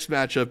our next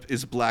matchup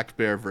is Black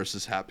Bear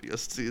versus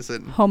Happiest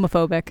Season.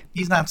 Homophobic.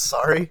 He's not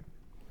sorry.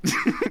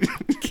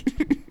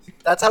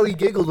 That's how he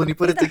giggled when he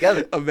put it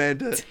together.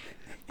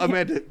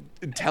 Amanda,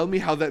 tell me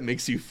how that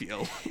makes you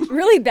feel.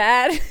 Really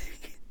bad.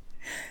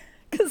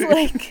 Because,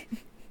 like,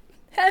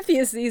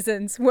 Happiest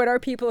Seasons, what our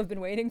people have been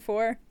waiting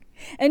for.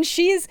 And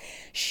she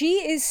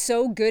is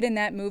so good in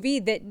that movie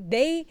that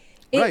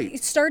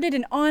it started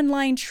an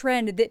online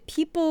trend that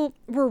people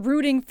were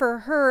rooting for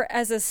her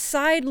as a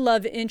side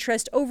love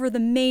interest over the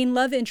main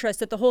love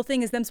interest, that the whole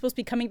thing is them supposed to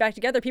be coming back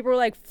together. People were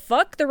like,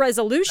 fuck the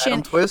resolution.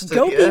 Adam Twisted,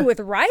 Go yeah. be with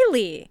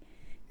Riley.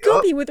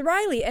 Go be with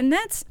Riley. And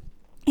that's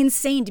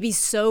insane to be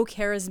so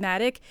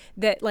charismatic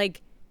that,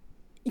 like,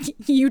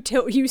 you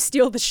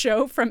steal the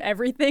show from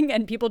everything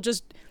and people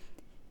just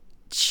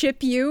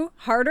chip you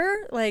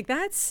harder. Like,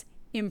 that's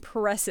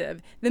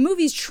impressive. The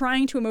movie's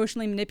trying to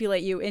emotionally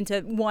manipulate you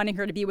into wanting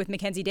her to be with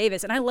Mackenzie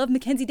Davis, and I love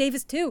Mackenzie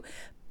Davis too,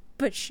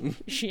 but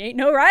she ain't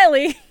no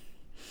Riley.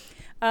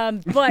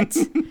 But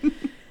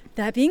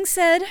that being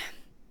said,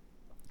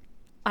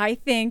 I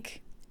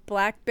think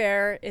Black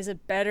Bear is a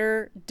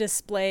better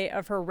display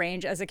of her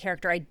range as a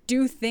character. I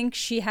do think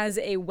she has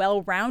a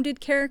well-rounded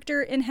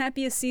character in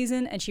Happiest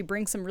Season, and she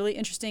brings some really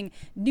interesting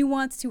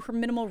nuance to her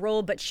minimal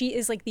role, but she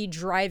is like the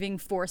driving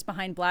force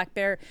behind Black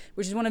Bear,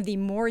 which is one of the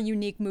more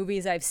unique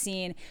movies I've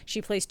seen.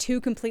 She plays two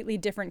completely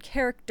different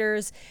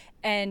characters,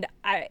 and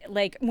I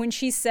like when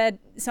she said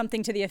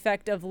something to the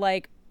effect of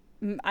like,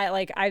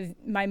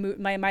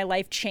 my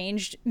life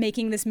changed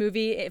making this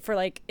movie for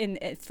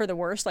the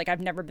worse. Like,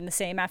 I've never been the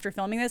same after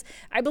filming this.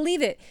 I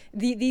believe it.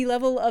 The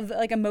level of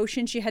like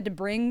emotion she had to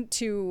bring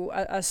to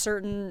a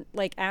certain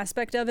like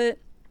aspect of it,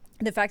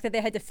 the fact that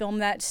they had to film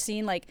that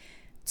scene like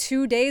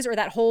 2 days, or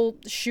that whole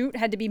shoot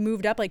had to be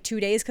moved up like 2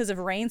 days because of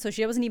rain, so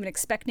she wasn't even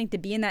expecting to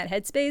be in that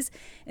headspace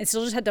and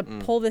still just had to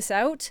pull this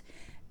out.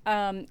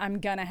 I'm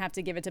gonna have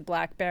to give it to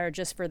Black Bear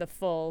just for the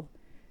full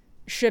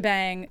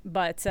shebang,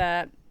 but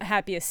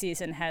Happiest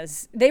Season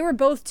they were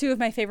both two of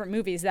my favorite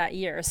movies that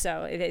year,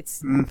 so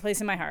it's a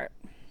place in my heart.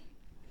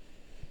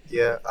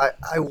 Yeah,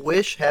 I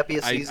wish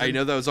Happiest Season. I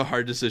know that was a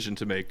hard decision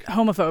to make.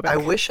 Homophobic. I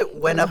wish it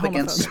went up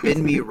against Homophobic.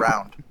 Spin Me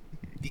Round,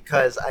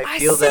 because I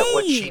feel that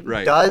what she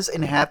Same. does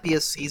in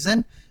Happiest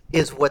Season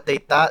is what they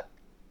thought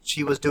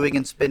she was doing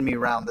in Spin Me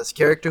Round. This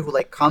character who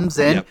like comes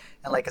in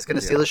and like is going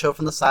to steal the show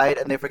from the side,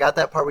 and they forgot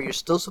that part where you're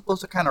still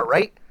supposed to kind of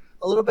write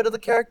a little bit of the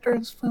character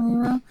in Spin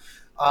Me Round.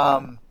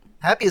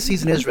 Happiest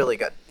Season is really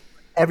good.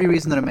 Every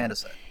reason that Amanda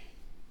said.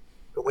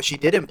 But what she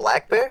did in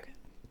Black Bear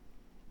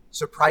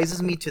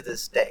surprises me to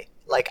this day.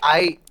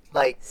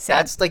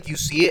 That's like you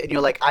see it and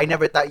you're like, I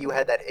never thought you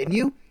had that in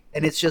you.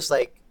 And it's just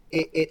like,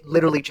 it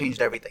literally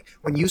changed everything.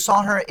 When you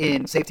saw her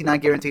in Safety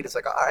Not Guaranteed, it's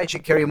like, all right, she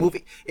could carry a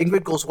movie.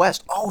 Ingrid Goes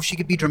West, oh, she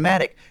could be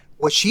dramatic.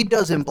 What she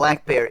does in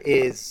Black Bear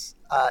is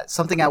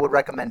something I would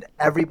recommend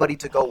everybody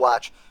to go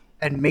watch,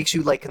 and makes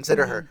you like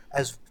consider her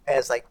as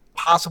like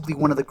possibly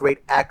one of the great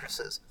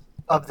actresses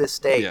of this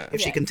day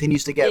if she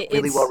continues to get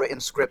really well written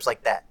scripts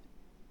like that.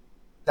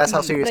 That's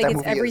how serious like that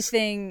it's movie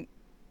everything.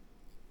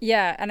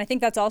 Yeah, and I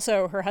think that's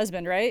also her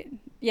husband, right?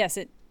 Yes,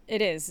 it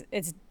is.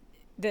 It's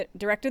that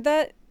directed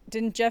that.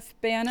 Didn't Jeff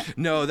Bana?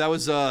 No, that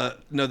was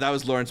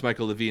Lawrence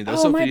Michael Levine. That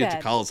was Oh, my Sophia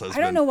bad. Takal's husband.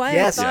 I don't know why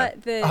Yes. I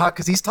thought that.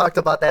 Because he's talked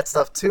about that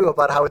stuff too,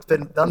 about how it's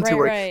been done to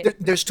her. Right.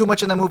 There's too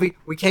much in the movie.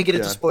 We can't get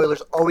into Yeah.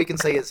 spoilers. All we can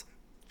say is,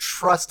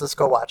 trust us,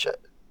 go watch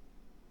it.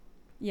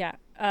 Yeah.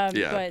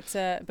 Yeah.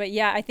 But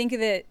yeah, I think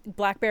that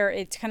Black Bear,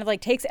 it kind of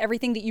like takes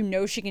everything that you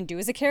know she can do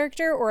as a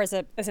character or as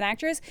an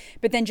actress,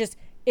 but then just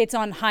it's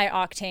on high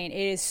octane. It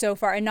is so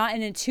far, and not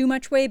in a too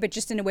much way, but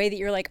just in a way that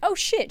you're like, oh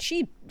shit,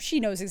 she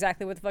knows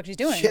exactly what the fuck she's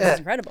doing. Yeah. This is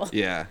incredible.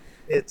 Yeah.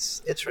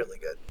 It's really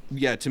good.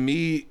 Yeah, to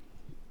me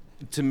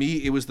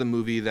it was the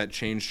movie that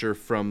changed her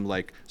from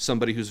like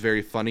somebody who's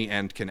very funny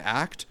and can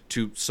act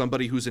to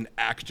somebody who's an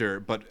actor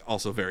but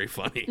also very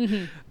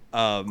funny.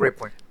 Great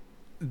point.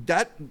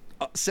 That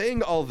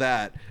saying all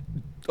that,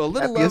 a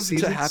little Happiest love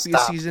Season? to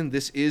Happiest Stop. Season.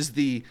 This is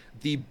the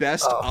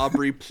best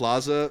Aubrey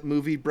Plaza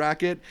movie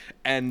bracket,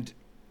 and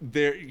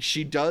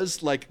she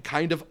does like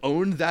kind of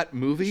own that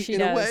movie She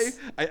in a way. does.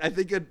 I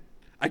think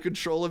I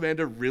control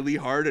Amanda really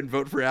hard and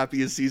vote for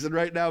Happiest Season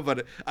right now,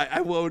 but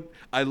I won't.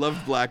 I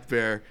love Black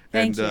Bear.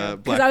 Thank and, you.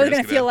 Black Because I was Bear's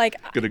gonna feel like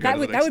gonna go that to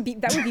would the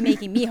that next- would be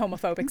making me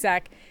homophobic,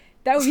 Zach.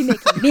 That would be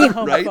making me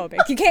Right?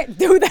 homophobic. You can't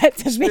do that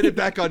to Spin me. it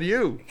back on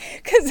you.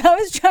 Because I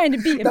was trying to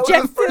be That was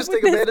objective the first thing.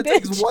 with Amanda this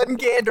takes bitch. one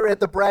gander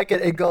at the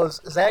bracket and goes,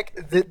 Zach,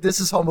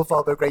 this is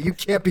homophobic, right? You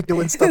can't be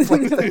doing stuff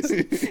like this.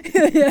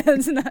 Yeah,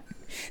 it's not.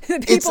 The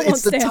people It's won't the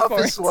stand for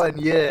toughest it. one.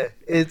 Yeah,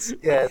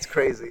 it's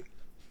crazy.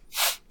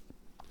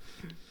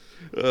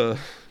 A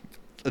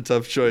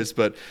tough choice,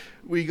 but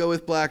we go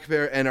with Black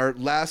Bear, and our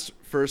last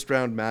first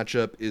round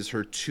matchup is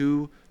her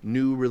two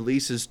new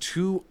releases,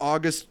 two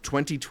August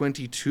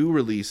 2022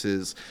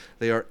 releases.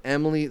 They are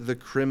Emily the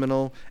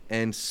Criminal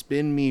and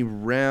Spin Me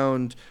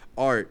Round.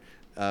 Art.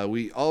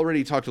 We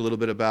already talked a little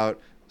bit about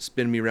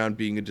Spin Me Round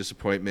being a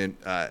disappointment.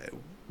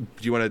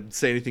 Do you want to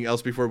say anything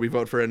else before we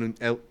vote for Emily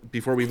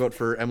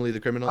the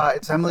Criminal?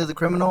 It's Emily the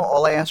Criminal.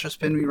 All I ask for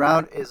Spin Me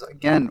Round is,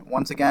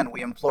 once again,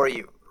 we implore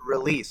you,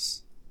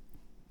 release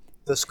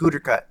the scooter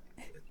cut.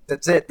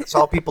 That's it. That's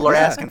all people are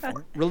asking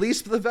for.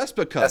 Release the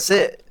Vespa cut. That's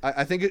it.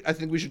 I think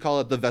we should call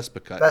it the Vespa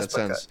cut.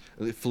 Vespa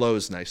It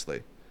flows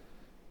nicely.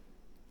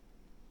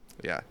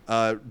 Yeah.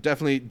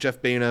 Definitely,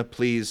 Jeff Bana,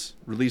 please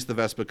release the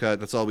Vespa cut.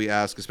 That's all we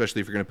ask,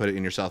 especially if you're going to put it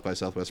in your South by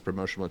Southwest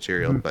promotional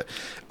material. But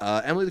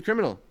Emily the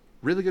Criminal,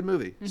 really good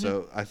movie.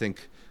 So I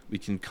think we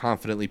can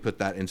confidently put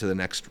that into the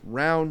next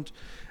round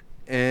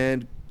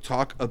and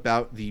talk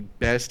about the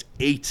best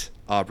 8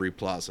 Aubrey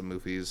Plaza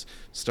movies,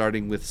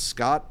 starting with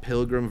Scott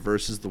Pilgrim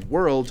versus the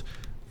World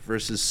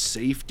versus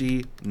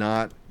Safety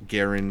Not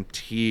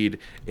Guaranteed.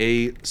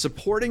 A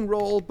supporting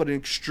role, but an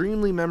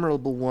extremely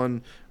memorable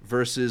one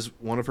versus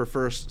one of her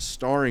first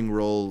starring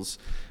roles.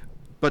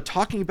 But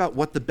talking about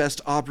what the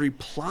best Aubrey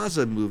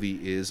Plaza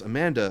movie is,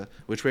 Amanda,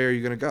 which way are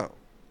you going to go?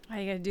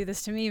 Why you gotta do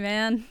this to me,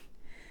 man?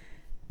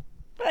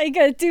 Why you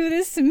gotta do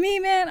this to me,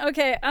 man?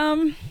 Okay,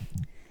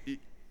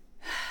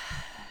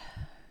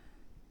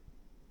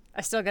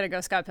 I still gotta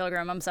go Scott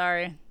Pilgrim. I'm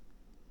sorry.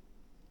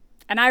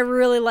 And I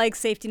really like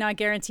Safety Not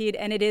Guaranteed,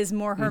 and it is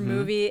more her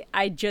movie.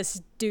 I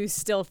just do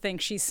still think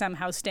she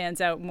somehow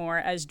stands out more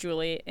as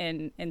Julie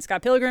in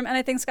Scott Pilgrim, and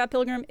I think Scott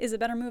Pilgrim is a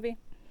better movie.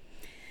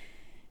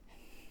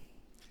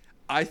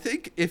 I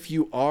think if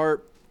you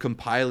are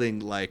compiling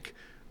like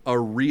a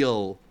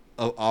reel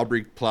of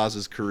Aubrey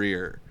Plaza's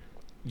career,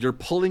 you're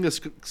pulling a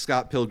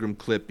Scott Pilgrim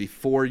clip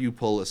before you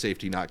pull a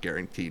Safety Not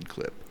Guaranteed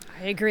clip.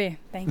 I agree.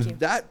 Thank you.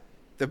 That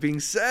being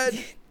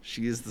said,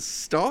 she is the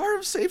star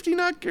of Safety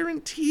Not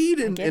Guaranteed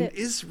and get it.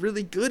 is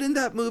really good in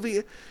that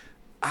movie.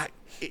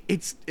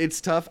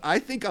 It's tough. I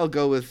think I'll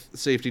go with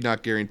Safety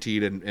Not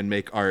Guaranteed and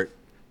make Art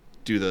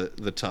do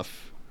the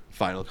tough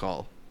final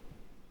call.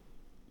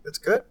 It's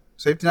good.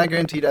 Safety Not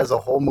Guaranteed as a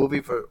whole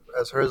movie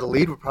as her as a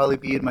lead would probably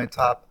be in my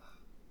top,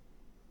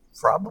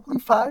 probably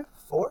 5,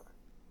 4.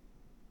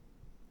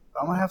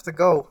 I'm gonna have to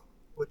go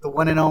with the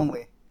one and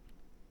only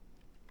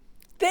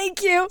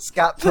Thank you.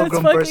 Scott Let's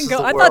Pilgrim fucking versus go.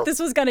 the I World. thought this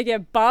was gonna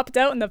get bopped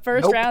out in the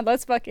first Nope. round.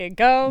 Let's fucking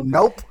go.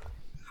 Nope.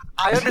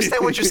 I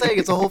understand what you're saying.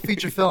 It's a whole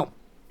feature film.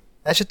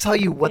 That should tell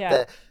you what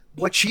Yeah.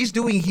 what she's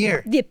doing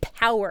here The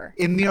power.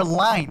 in mere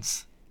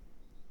lines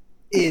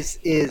is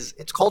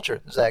it's culture,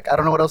 Zach. I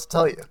don't know what else to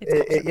tell you.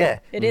 Yeah.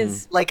 It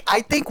is. Like,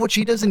 I think what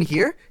she does in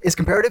here is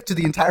comparative to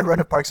the entire run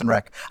of Parks and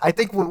Rec. I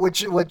think what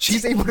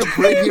she's able to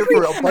bring here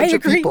for a bunch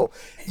of agree. people.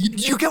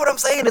 You get what I'm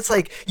saying? It's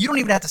like, you don't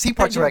even have to see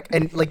Parks and Rec,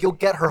 and like, you'll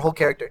get her whole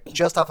character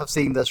just off of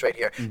seeing this right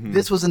here.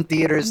 This was in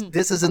theaters.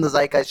 This is in the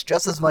zeitgeist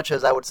just as much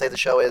as I would say the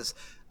show is.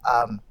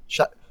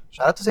 Shout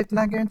out to Safety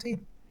Not Guaranteed.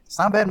 It's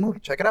not a bad movie.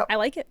 Check it out. I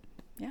like it.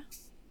 Yeah.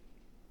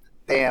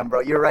 Damn, bro,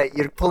 you're right.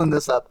 You're pulling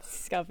this up.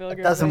 Scott Pilgrim.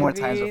 A dozen more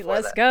baby. times before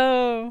Let's that.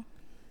 go.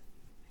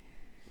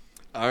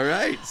 All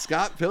right,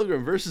 Scott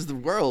Pilgrim versus the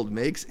World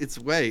makes its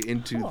way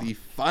into Cool. the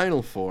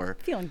final 4.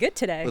 Feeling good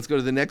today. Let's go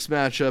to the next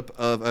matchup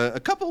of a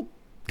couple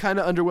kind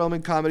of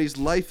underwhelming comedies,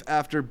 Life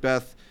After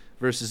Beth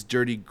versus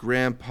Dirty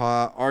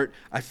Grandpa. Art,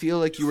 I feel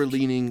like you were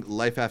leaning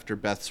Life After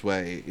Beth's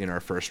way in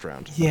our first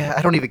round. Yeah,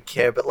 I don't even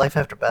care, but Life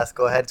After Beth,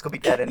 go ahead. It's going to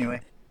be dead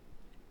anyway.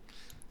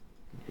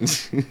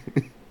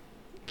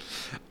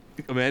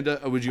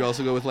 Amanda, would you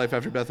also go with Life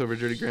After Beth over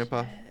Dirty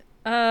Grandpa?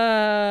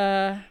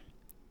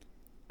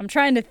 I'm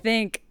trying to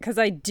think because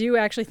I do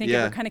actually think if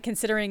Yeah. we're kind of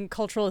considering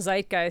cultural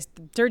zeitgeist,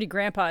 Dirty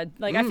Grandpa,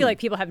 like I feel like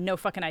people have no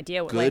fucking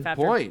idea what Good Life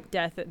After point.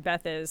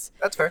 Beth is.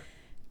 That's fair.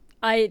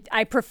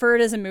 I prefer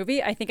it as a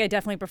movie. I think I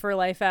definitely prefer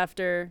Life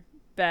After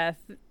Beth,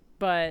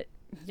 but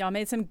y'all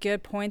made some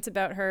good points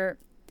about her.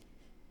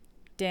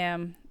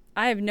 Damn.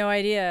 I have no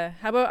idea.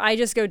 How about I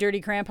just go Dirty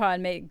Grandpa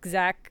and make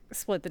Zach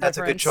split the That's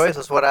a difference? good choice.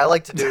 That's what I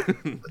like to do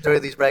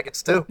during these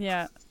brackets too.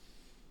 Yeah.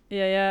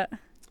 Yeah.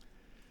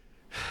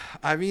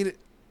 I mean,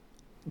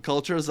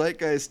 cultural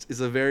zeitgeist is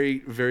a very,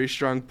 very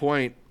strong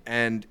point,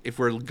 and if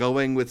we're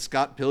going with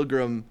Scott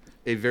Pilgrim,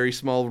 a very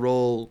small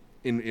role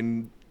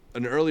in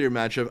an earlier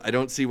matchup, I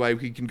don't see why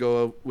we can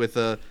go with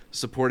a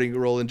supporting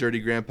role in Dirty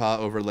Grandpa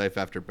over Life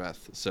After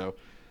Beth. So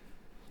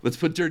let's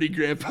put Dirty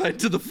Grandpa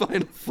into the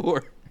final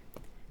four.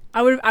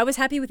 I was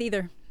happy with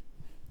either.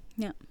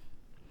 Yeah.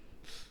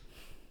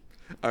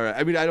 All right.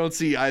 I mean, I don't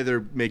see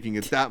either making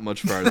it that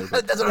much farther.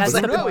 But That's what I'm That's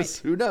saying. the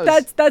point. who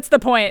knows? That's the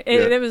point. Yeah.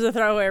 It was a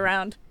throwaway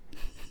round.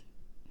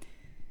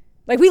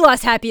 Like we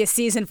lost happiest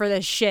season for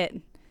this shit.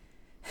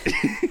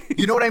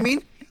 You know what I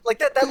mean? Like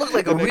that looked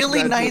like a next really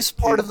matchup nice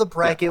part is- of the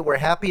bracket where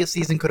happiest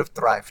season could have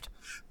thrived.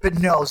 But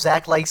no,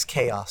 Zach likes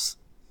chaos.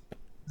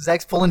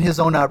 Zach's pulling his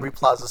own Aubrey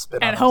Plaza spin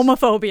And on us.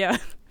 homophobia.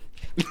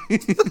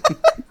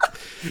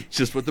 It's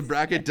just what the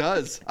bracket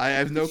does. I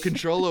have no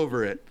control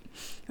over it.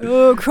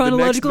 Oh,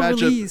 chronological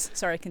matchup- release.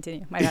 Sorry,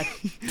 continue. My bad.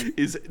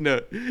 Is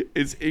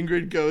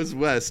Ingrid Goes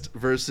West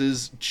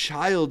versus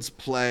Child's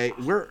Play.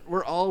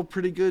 We're all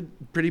pretty big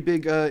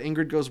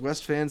Ingrid Goes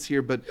West fans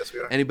here, but Yes, we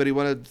are. anybody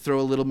want to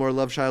throw a little more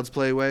love Child's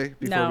Play away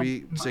before No.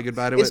 we say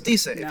goodbye to It's it?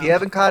 decent. No. If you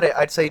haven't caught it,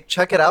 I'd say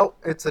check it out.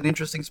 It's an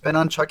interesting spin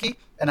on Chucky,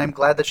 and I'm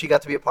glad that she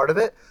got to be a part of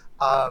it.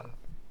 But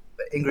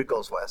Ingrid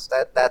Goes West.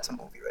 That's a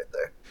movie right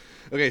there.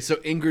 Okay, so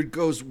Ingrid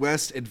Goes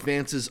West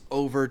advances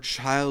over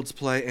Child's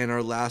Play, and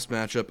our last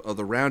matchup of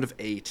the round of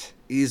 8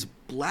 is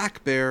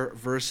Black Bear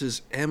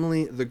versus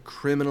Emily the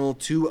Criminal,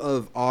 two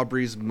of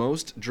Aubrey's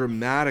most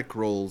dramatic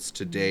roles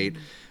to date.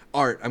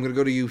 Art, I'm going to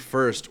go to you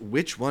first.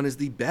 Which one is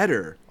the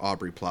better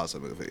Aubrey Plaza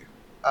movie?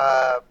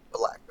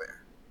 Black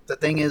Bear. The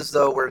thing is,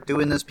 though, we're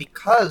doing this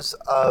because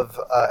of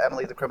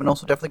Emily the Criminal,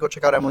 so definitely go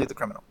check out Emily the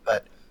Criminal.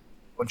 But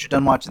once you're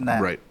done watching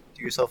that, Right.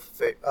 do yourself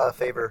a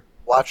favor.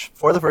 Watch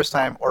for the first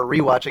time or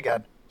rewatch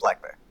again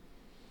Black Bear.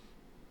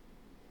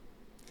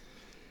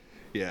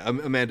 Yeah,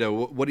 Amanda,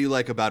 what do you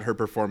like about her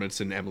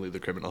performance in Emily the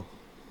Criminal?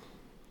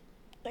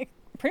 Like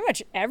pretty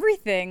much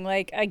everything.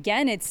 Like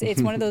again, it's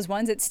one of those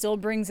ones that still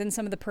brings in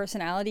some of the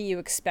personality you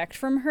expect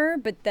from her,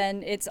 but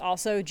then it's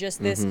also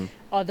just this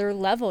other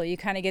level. You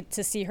kind of get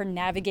to see her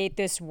navigate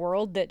this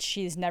world that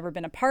she's never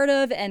been a part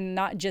of, and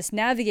not just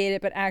navigate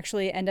it, but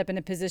actually end up in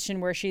a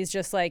position where she's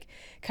just like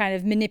kind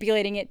of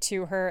manipulating it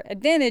to her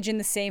advantage in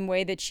the same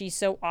way that she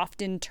so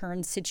often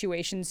turns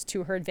situations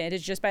to her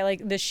advantage just by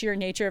like the sheer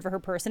nature of her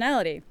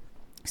personality.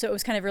 So it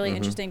was kind of really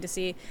interesting to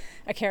see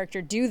a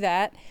character do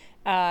that.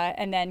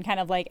 And then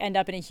kind of like end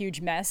up in a huge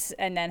mess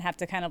and then have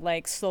to kind of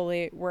like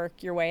slowly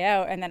work your way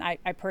out. And then I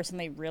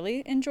personally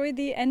really enjoyed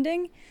the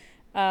ending.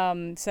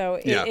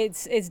 So Yeah.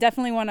 it's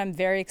definitely one I'm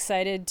very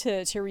excited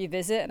to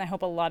revisit, and I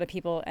hope a lot of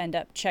people end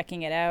up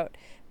checking it out.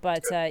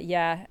 But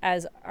yeah,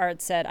 as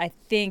Art said, I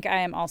think I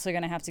am also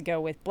going to have to go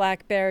with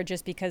Black Bear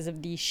just because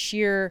of the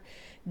sheer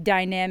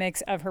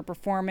dynamics of her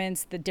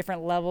performance, the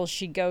different levels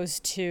she goes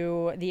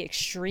to, the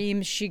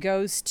extremes she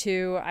goes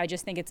to. I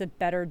just think it's a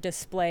better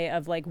display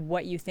of like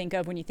what you think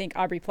of when you think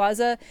Aubrey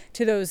Plaza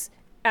to those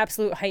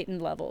absolute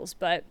heightened levels.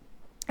 But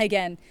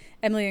again,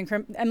 Emily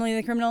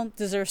the Criminal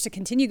deserves to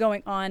continue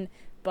going on,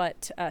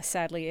 but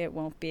sadly it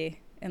won't be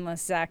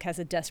unless Zach has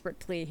a desperate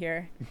plea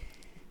here.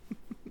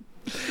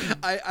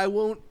 I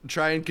won't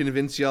try and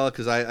convince y'all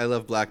because I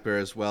love Black Bear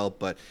as well,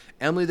 but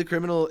Emily the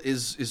Criminal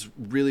is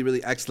really,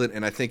 really excellent,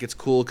 and I think it's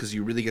cool because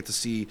you really get to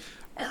see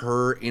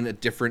her in a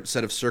different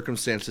set of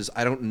circumstances.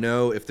 I don't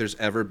know if there's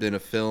ever been a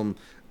film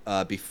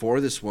before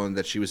this one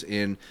that she was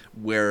in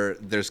where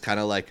there's kind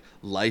of like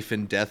life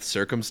and death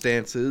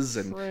circumstances,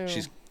 and True.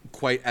 she's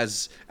quite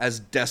as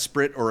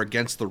desperate or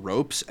against the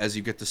ropes as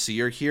you get to see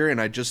her here. And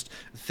I just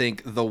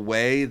think the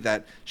way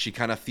that she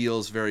kind of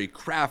feels very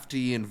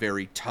crafty and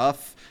very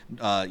tough,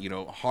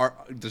 hard,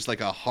 there's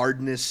like a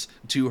hardness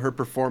to her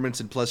performance,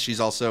 and plus she's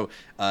also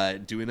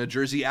doing a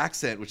Jersey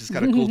accent, which is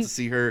kind of cool to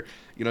see her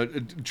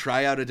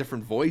try out a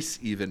different voice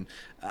even.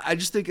 I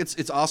just think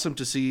it's awesome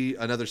to see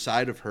another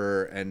side of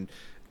her, and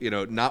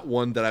not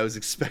one that I was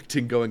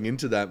expecting going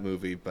into that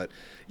movie. But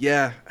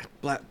yeah,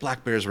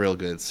 Black Bear's real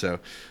good. So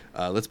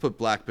let's put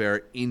Black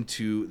Bear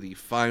into the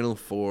final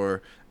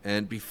four.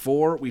 And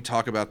before we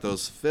talk about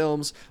those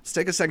films, let's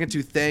take a second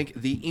to thank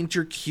the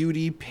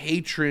InterCutie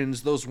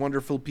patrons, those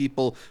wonderful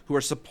people who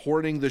are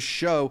supporting the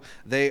show.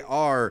 They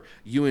are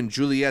Ewan,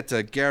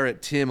 Julietta,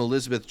 Garrett, Tim,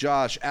 Elizabeth,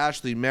 Josh,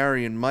 Ashley,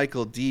 Marion,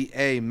 Michael,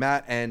 D.A.,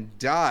 Matt, and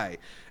Di,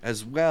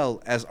 as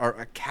well as our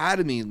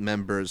Academy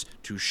members,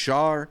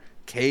 Tushar,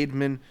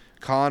 Cademan,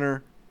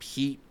 Connor,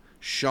 Pete,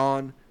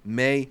 Sean,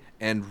 May,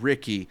 and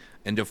Ricky.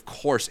 And of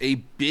course, a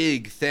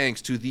big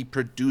thanks to the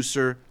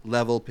producer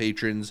level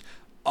patrons,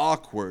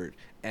 Awkward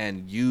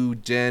and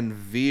Uden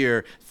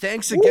Veer.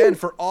 Thanks again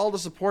for all the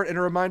support, and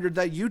a reminder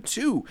that you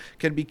too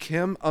can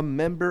become a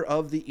member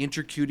of the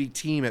Intercutie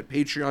team at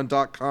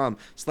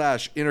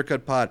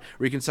patreon.com/intercutpod,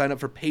 where you can sign up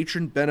for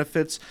patron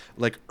benefits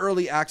like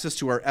early access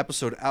to our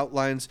episode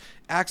outlines,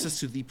 access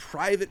to the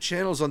private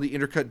channels on the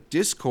Intercut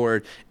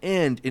Discord,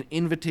 and an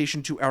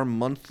invitation to our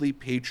monthly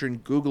patron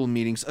Google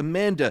meetings.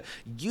 Amanda,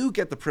 you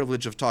get the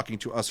privilege of talking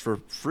to us for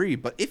free,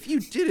 but if you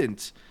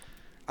didn't,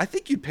 I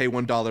think you'd pay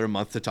 $1 a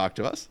month to talk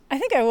to us. I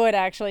think I would,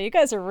 actually. You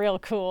guys are real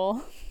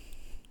cool.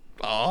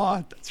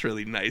 Oh, that's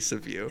really nice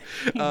of you.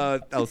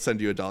 I'll send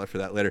you $1 for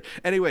that later.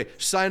 Anyway,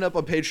 sign up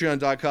on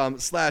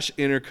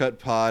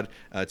patreon.com/intercutpod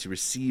to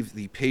receive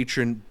the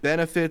patron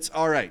benefits.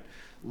 All right,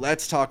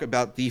 let's talk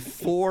about the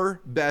 4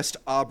 best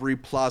Aubrey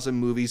Plaza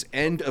movies.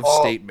 End of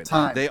statement.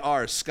 Time. They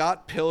are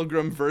Scott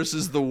Pilgrim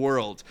versus the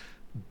World,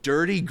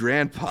 Dirty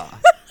Grandpa,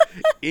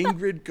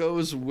 Ingrid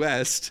Goes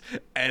West,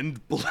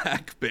 and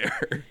Black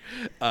Bear.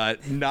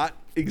 Not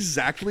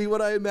exactly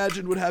what I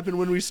imagined would happen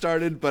when we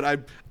started, but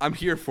I'm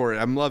here for it.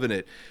 I'm loving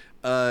it.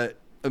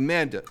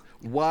 Amanda,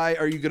 why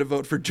are you going to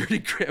vote for Dirty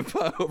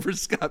Grandpa over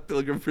Scott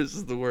Pilgrim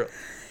versus the World?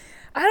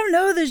 I don't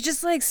know. There's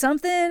just like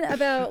something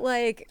about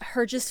like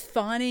her just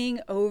fawning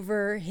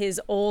over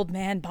his old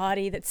man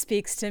body that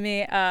speaks to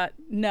me.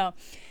 No.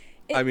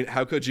 I mean,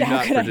 how could you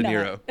not for De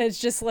Niro? It's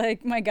just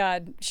like, my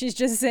God, she's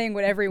just saying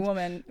what every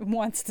woman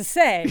wants to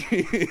say.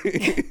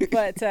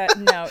 But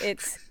no,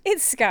 it's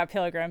Scott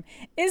Pilgrim.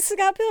 It's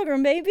Scott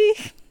Pilgrim, baby.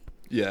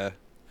 Yeah.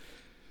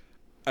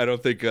 I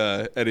don't think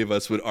any of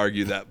us would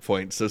argue that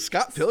point. So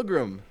Scott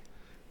Pilgrim,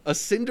 a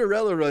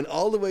Cinderella run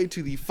all the way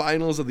to the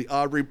finals of the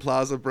Aubrey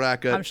Plaza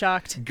bracket. I'm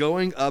shocked.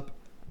 Going up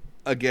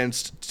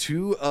against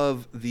 2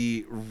 of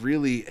the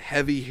really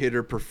heavy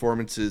hitter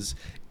performances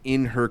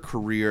in her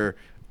career.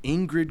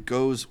 Ingrid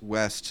Goes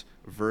West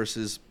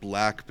versus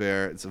Black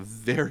Bear. It's a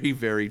very,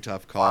 very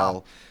tough call.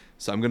 Wow.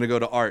 So I'm going to go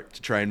to Art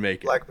to try and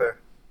make it. Black Bear.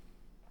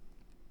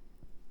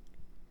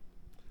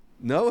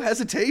 No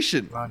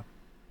hesitation. Run.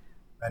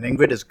 And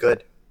Ingrid is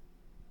good.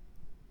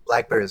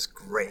 Black Bear is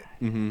great.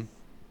 Mm-hmm.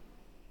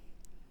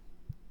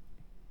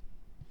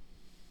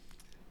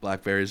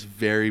 Black Bear is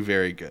very,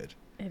 very good.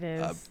 It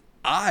is.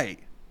 I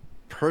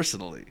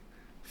personally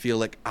feel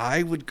like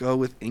I would go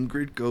with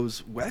Ingrid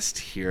Goes West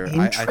here.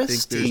 I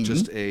think there's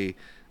just a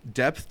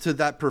depth to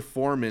that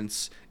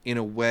performance in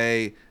a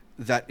way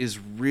that is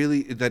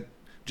really, that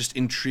just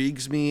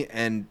intrigues me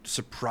and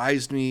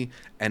surprised me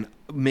and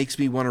makes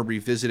me want to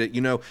revisit it.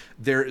 You know,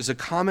 there is a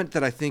comment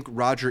that I think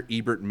Roger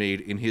Ebert made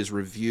in his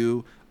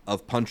review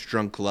of Punch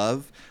Drunk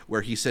Love,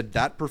 where he said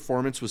that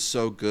performance was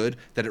so good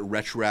that it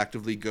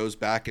retroactively goes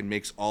back and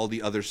makes all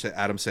the other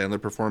Adam Sandler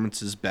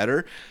performances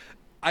better.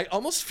 I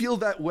almost feel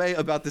that way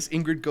about this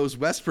Ingrid Goes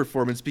West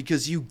performance,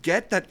 because you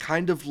get that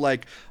kind of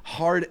like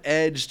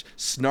hard-edged,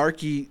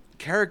 snarky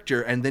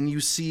character, and then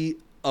you see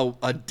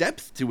a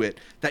depth to it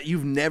that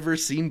you've never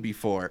seen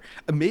before.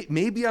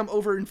 Maybe I'm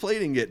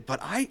overinflating it,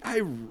 but I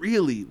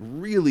really,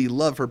 really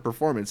love her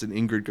performance in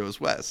Ingrid Goes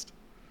West.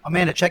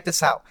 Amanda, check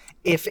this out.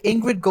 If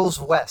Ingrid Goes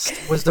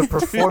West was the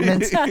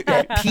performance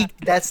that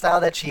peaked that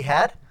style that she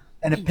had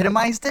and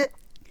epitomized it,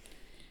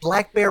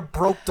 Black Bear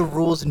broke the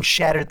rules and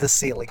shattered the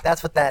ceiling.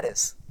 That's what that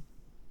is.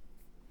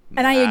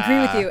 And I agree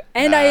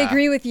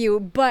with you.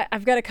 But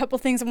I've got a couple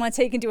things I want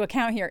to take into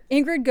account here.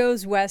 Ingrid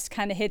Goes West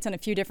kind of hits on a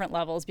few different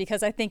levels,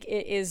 because I think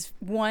it is,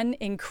 one,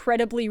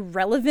 incredibly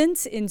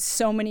relevant in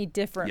so many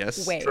different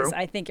ways. True.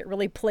 I think it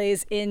really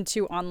plays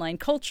into online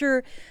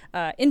culture,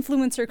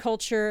 influencer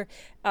culture,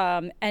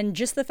 and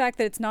just the fact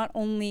that it's not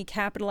only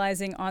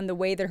capitalizing on the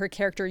way that her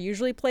character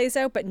usually plays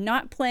out, but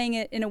not playing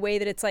it in a way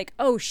that it's like,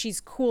 oh, she's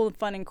cool and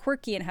fun and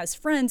quirky and has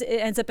friends. It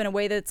ends up in a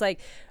way that it's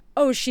like,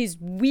 oh, she's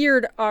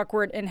weird,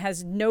 awkward, and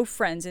has no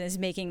friends and is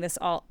making this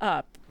all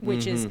up,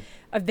 which is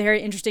a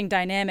very interesting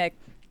dynamic.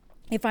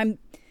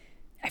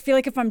 I feel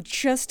like if I'm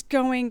just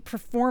going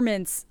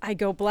performance, I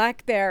go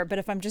Black Bear, but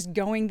if I'm just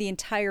going the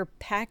entire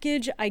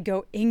package, I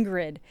go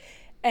Ingrid.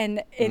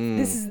 And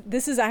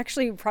this is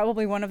actually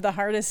probably one of the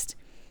hardest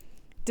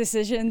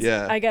decisions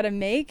I got to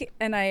make,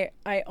 and I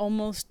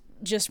almost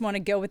just want to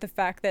go with the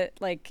fact that,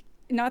 like,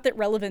 not that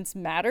relevance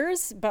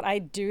matters, but I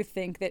do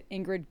think that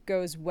Ingrid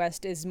Goes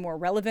West is more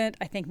relevant.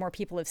 I think more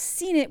people have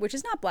seen it, which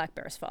is not Black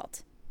Bear's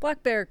fault.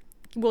 Black Bear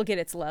will get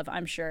its love,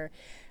 I'm sure.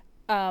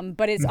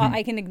 But it's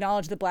I can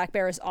acknowledge that Black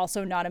Bear is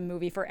also not a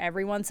movie for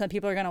everyone. Some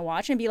people are going to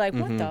watch and be like,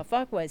 what the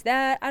fuck was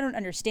that? I don't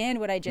understand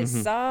what I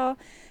just saw.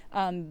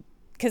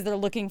 Because they're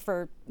looking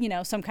for, you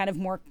know, some kind of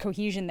more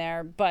cohesion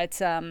there.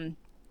 But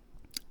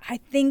I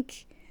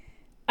think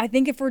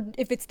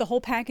if it's the whole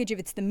package, if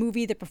it's the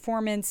movie, the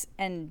performance,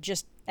 and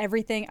just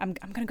everything, I'm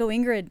gonna go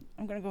Ingrid.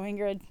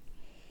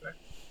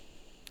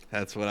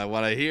 That's what I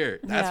want to hear.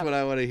 What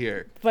I want to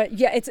hear. But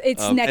yeah, it's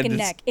neck and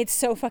neck. It's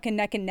so fucking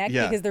neck and neck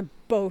because they're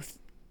both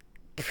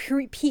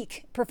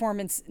peak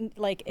performance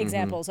like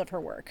examples of her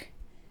work.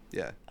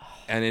 Yeah.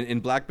 And in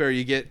Black Bear,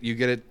 you get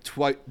it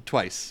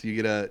twice. You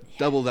get a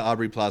double the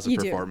Aubrey Plaza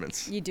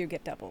performance. You do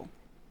get double.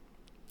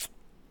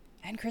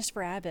 And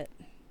Christopher Abbott.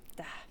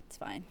 It's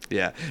fine.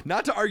 Yeah.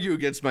 Not to argue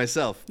against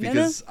myself,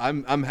 because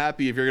I'm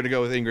happy if you're going to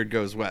go with Ingrid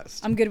Goes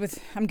West. I'm good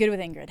with Ingrid. I'm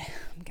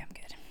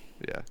good.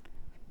 Yeah.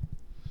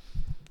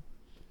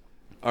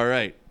 All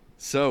right.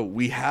 So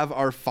we have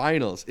our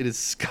finals. It is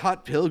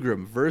Scott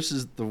Pilgrim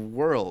versus the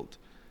World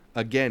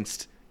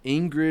against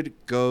Ingrid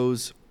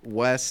Goes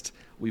West.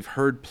 We've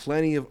heard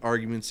plenty of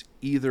arguments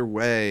either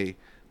way.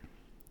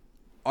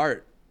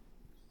 Art,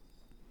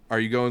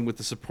 are you going with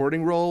the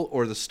supporting role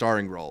or the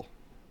starring role?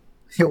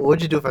 Yeah, what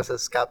would you do if I said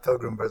Scott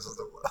Pilgrim versus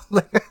the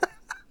World?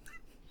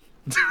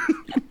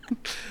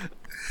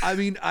 I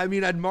mean,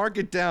 I'd mark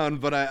it down,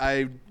 but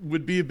I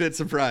would be a bit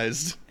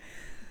surprised.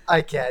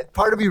 I can't.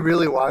 Part of me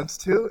really wants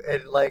to,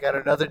 and like on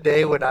another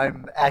day when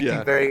I'm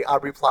acting very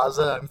Aubrey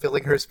Plaza, I'm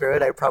feeling her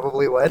spirit, I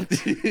probably would.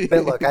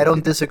 But look, I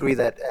don't disagree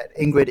that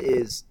Ingrid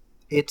is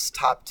it's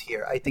top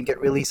tier. I think it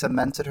really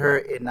cemented her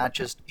in not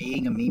just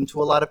being a meme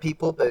to a lot of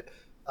people, but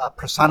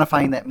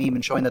personifying that meme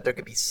and showing that there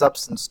could be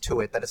substance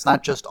to it, that it's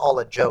not just all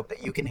a joke,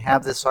 that you can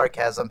have this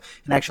sarcasm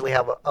and actually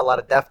have a lot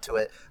of depth to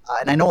it.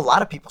 And I know a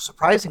lot of people,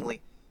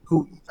 surprisingly,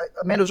 who,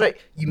 Amanda was right,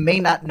 you may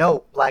not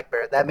know Black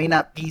Bear. That may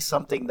not be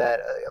something that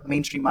a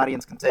mainstream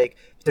audience can take.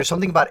 There's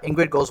something about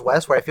Ingrid Goes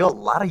West where I feel a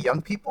lot of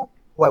young people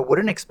who I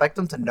wouldn't expect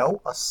them to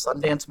know a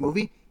Sundance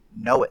movie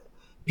know it.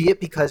 Be it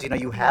because,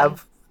 you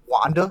have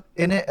Wanda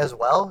in it as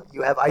well.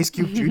 You have Ice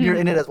Cube Jr.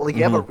 in it as well.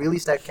 You have a really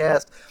stacked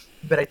cast.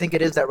 But I think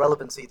it is that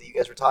relevancy that you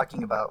guys were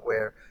talking about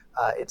where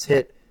it's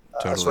hit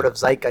a sort of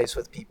zeitgeist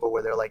with people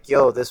where they're like,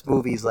 yo, this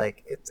movie's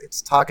like,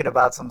 it's talking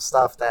about some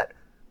stuff that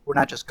we're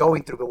not just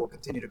going through, but we'll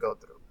continue to go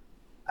through.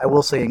 I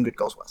will say Ingrid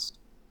Goes West.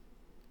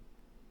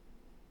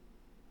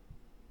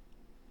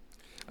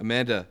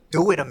 Amanda.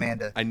 Do it,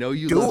 Amanda. I know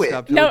you love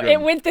Scott Pilgrim. No,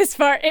 it went this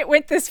far.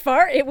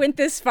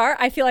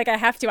 I feel like I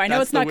have to. I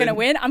know it's not going to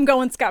win. I'm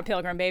going Scott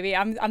Pilgrim, baby.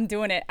 I'm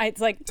doing it.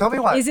 It's like, tell me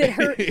why. Is it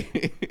her?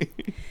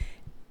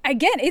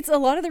 Again, it's a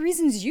lot of the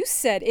reasons you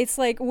said. It's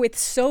like with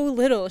so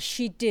little,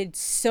 she did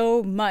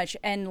so much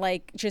and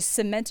like just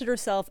cemented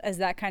herself as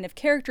that kind of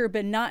character,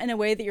 but not in a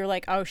way that you're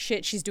like, oh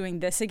shit, she's doing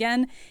this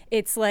again.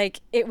 It's like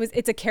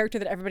it's a character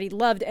that everybody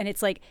loved, and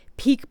it's like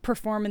peak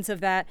performance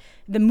of that.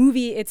 The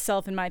movie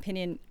itself, in my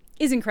opinion,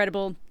 is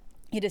incredible.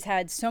 It has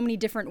had so many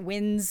different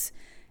wins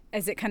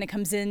as it kind of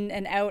comes in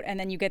and out, and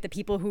then you get the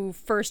people who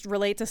first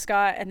relate to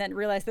Scott and then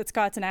realize that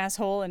Scott's an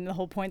asshole, and the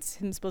whole point's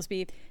him supposed to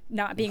be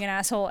not being an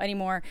asshole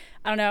anymore.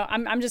 I don't know.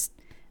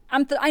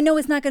 I know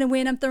it's not going to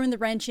win. I'm throwing the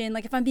wrench in.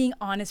 Like if I'm being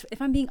honest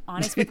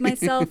with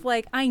myself,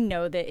 like I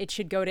know that it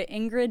should go to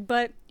Ingrid,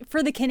 but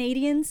for the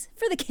Canadians,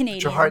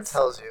 what your heart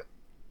tells you.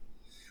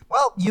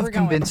 Well, you've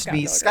convinced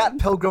me. Scott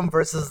Pilgrim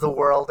versus the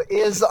World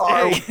is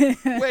our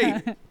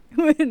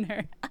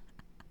winner.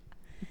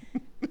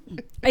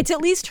 It's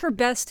at least her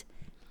best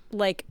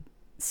like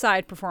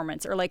side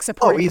performance or like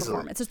supporting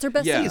performance. It's her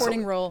best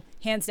supporting role,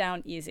 hands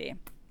down, easy.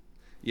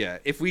 Yeah,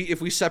 if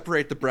we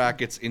separate the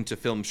brackets into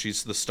films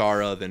she's the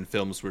star of and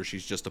films where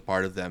she's just a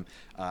part of them,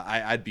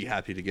 I'd be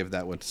happy to give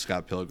that one to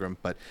Scott Pilgrim.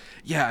 But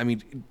yeah, I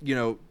mean,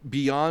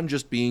 beyond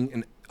just being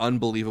an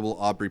unbelievable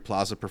Aubrey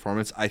Plaza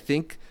performance, I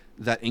think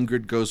that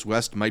Ingrid Goes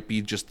West might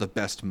be just the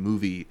best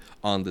movie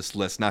on this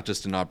list, not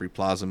just an Aubrey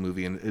Plaza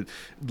movie. And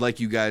like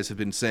you guys have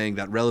been saying,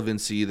 that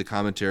relevancy, the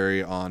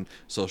commentary on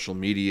social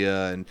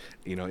media and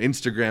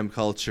Instagram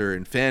culture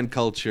and fan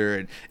culture,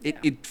 and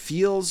it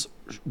feels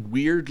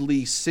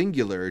weirdly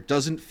singular. It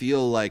doesn't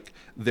feel like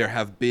there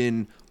have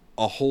been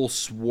a whole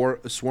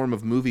swarm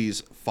of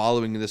movies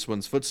following this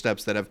one's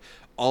footsteps that have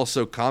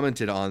also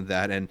commented on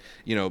that. And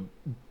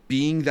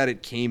being that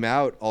it came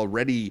out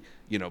already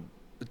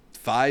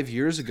 5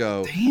 years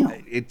ago,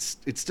 it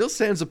still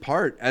stands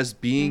apart as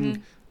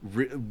being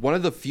one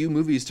of the few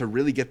movies to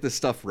really get this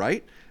stuff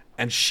right.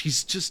 And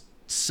she's just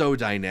so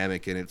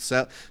dynamic in it.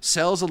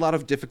 Sells a lot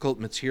of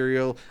difficult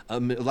material, a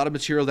lot of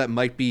material that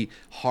might be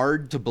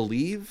hard to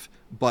believe,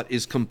 but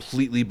is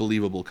completely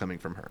believable coming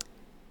from her.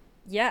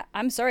 Yeah,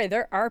 I'm sorry.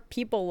 There are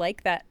people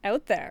like that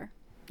out there.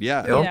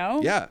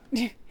 Yeah.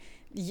 Yeah.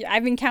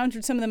 I've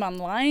encountered some of them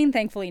online,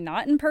 thankfully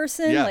not in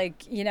person. Yeah.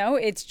 Like,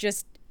 it's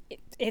just,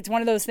 it's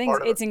one of those things.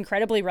 It's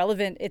incredibly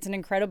relevant. It's an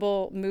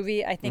incredible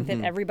movie. I think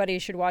that everybody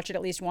should watch it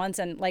at least once.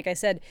 And like I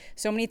said,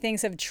 so many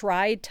things have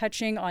tried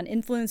touching on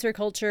influencer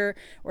culture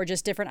or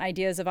just different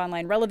ideas of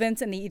online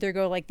relevance. And they either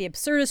go like the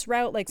absurdist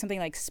route, like something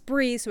like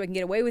Spree, so it can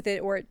get away with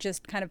it, or it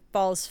just kind of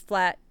falls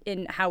flat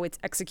in how it's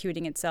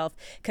executing itself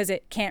because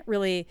it can't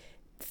really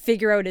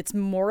figure out its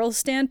moral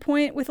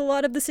standpoint with a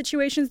lot of the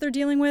situations they're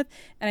dealing with.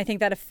 And I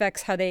think that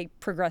affects how they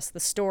progress the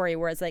story.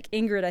 Whereas like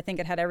Ingrid, I think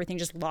it had everything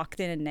just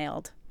locked in and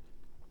nailed.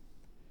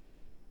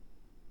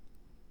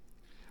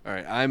 All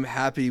right, I'm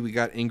happy we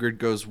got Ingrid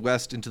Goes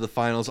West into the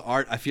finals.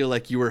 Art, I feel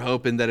like you were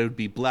hoping that it would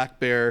be Black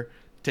Bear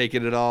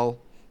taking it all.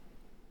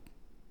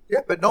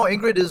 Yeah, but no,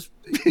 Ingrid is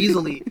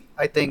easily,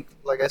 I think,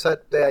 like I said,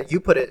 you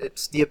put it,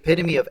 it's the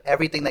epitome of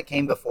everything that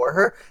came before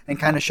her and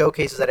kind of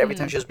showcases that every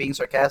time she was being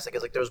sarcastic,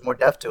 it's like there was more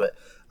depth to it.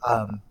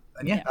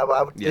 And yeah, Yeah.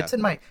 I would, Yeah. it's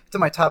in my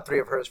top 3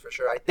 of hers for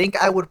sure. I think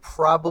I would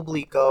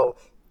probably go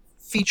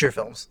feature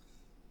films.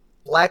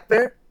 Black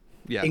Bear,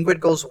 Yeah. Ingrid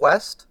Goes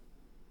West,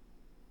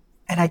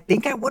 and I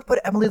think I would put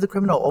Emily the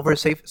Criminal over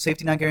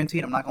Safety Not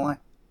Guaranteed. I'm not gonna lie.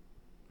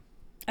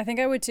 I think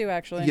I would too,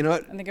 actually. You know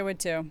what? I think I would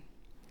too.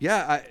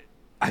 Yeah,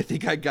 I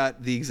think I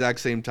got the exact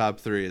same top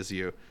 3 as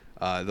you.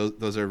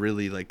 Those are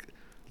really like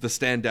the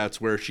standouts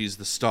where she's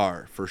the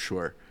star for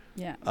sure.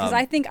 Yeah, because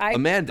I think I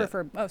Amanda.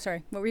 prefer. Oh,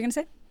 sorry. What were you gonna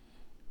say?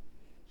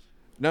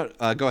 No,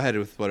 go ahead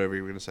with whatever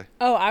you were going to say.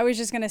 Oh, I was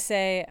just gonna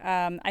say.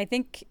 I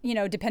think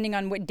depending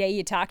on what day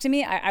you talk to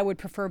me, I would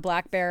prefer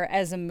Black Bear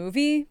as a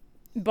movie.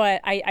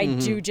 But I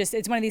do just.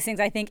 It's one of these things.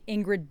 I think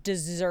Ingrid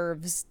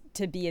deserves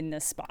to be in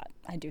this spot.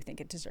 I do think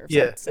it deserves.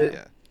 Yeah, it, so.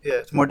 Yeah. yeah,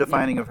 it's more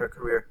defining of her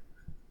career.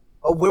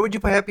 Oh, where would you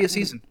put Happiest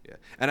Season? Yeah.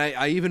 And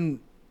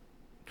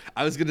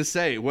I was going to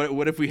say,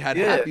 what if we had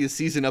Yeah. Happiest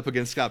Season up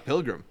against Scott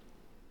Pilgrim?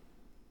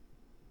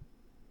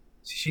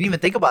 She didn't even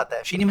think about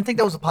that. She didn't even think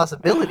that was a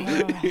possibility.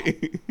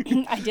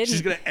 I didn't.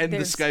 She's going to end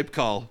There's- the Skype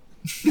call.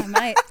 I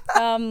might.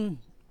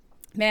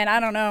 Man, I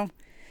don't know.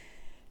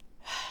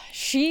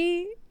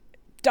 She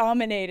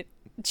dominated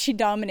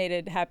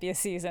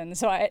Happiest Season.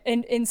 So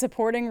in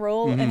supporting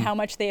role and how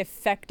much they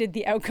affected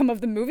the outcome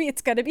of the movie,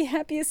 it's got to be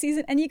Happiest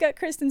Season. And you got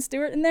Kristen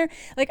Stewart in there.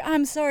 Like,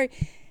 I'm sorry.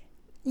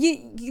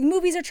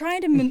 Movies are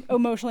trying to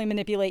emotionally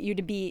manipulate you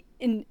to be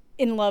in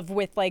love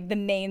with like the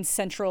main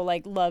central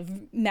like love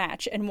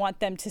match and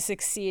want them to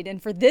succeed.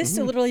 And for this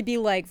to literally be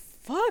like,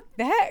 fuck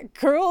that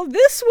girl,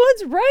 this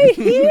one's right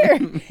here.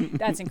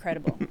 That's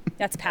incredible.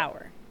 That's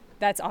power.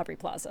 That's Aubrey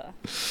Plaza.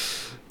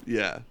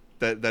 Yeah.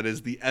 That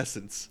is the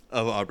essence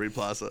of Aubrey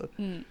Plaza.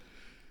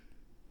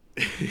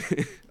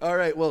 All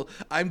right. Well,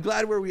 I'm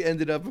glad where we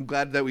ended up. I'm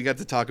glad that we got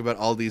to talk about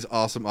all these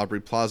awesome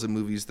Aubrey Plaza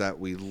movies that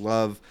we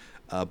love.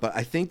 But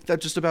I think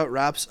that just about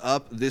wraps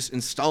up this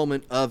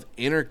installment of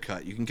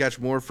Intercut. You can catch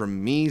more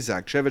from me,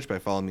 Zach Shevich, by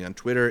following me on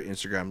Twitter,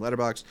 Instagram,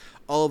 Letterboxd,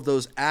 all of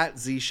those at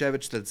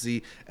ZShevich. That's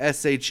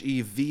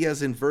ZSHEV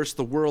as in verse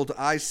the world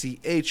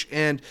ICH.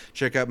 And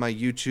check out my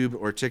YouTube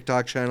or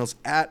TikTok channels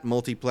at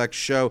Multiplex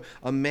Show.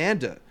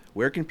 Amanda,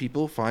 where can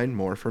people find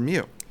more from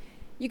you?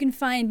 You can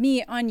find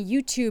me on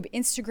YouTube,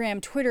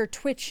 Instagram, Twitter,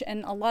 Twitch,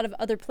 and a lot of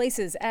other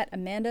places at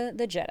Amanda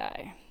the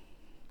Jedi.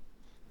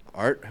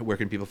 Art, where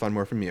can people find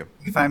more from you?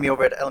 You can find me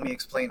over at LME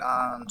Explain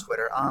on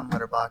Twitter, on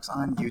Letterboxd,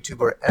 on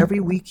YouTube, or every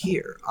week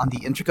here on the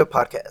Intricate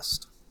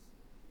Podcast.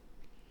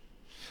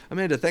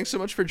 Amanda, thanks so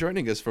much for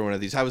joining us for one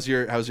of these. How was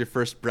your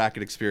first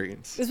bracket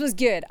experience? This was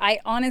good. I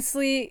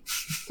honestly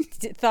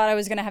thought I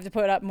was going to have to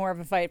put up more of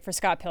a fight for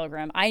Scott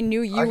Pilgrim. I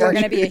knew you were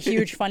going to be a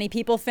huge Funny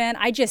People fan.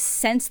 I just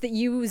sensed that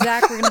you,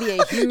 Zach, were going to be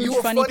a huge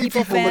Funny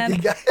People fan.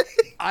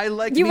 I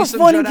like You me were some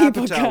Funny Judd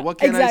People Apatow. guy. What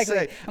can Exactly.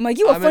 I say? I'm like,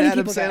 you a I'm Funny an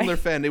Adam People guy. Sandler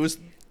fan.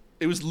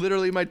 It was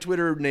literally my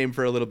Twitter name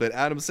for a little bit.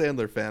 Adam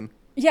Sandler fan.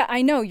 Yeah,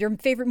 I know. Your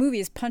favorite movie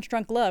is Punch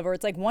Drunk Love, or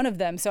it's like one of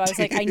them. So I was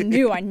like, I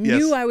knew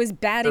Yes. I was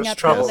batting There's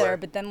uphill trouble there. there.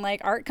 But then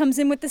like Art comes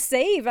in with the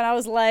save, and I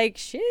was like,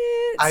 shit.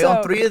 I So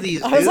own 3 of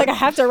these. I was dude. like, I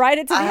have to ride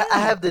it to the I end.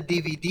 have the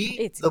DVD,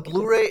 It's the good.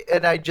 Blu-ray,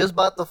 and I just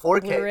bought the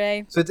 4K.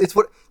 Blu-ray. So it's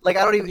what, like,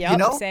 I don't even, Yup, you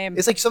know? same.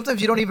 It's like sometimes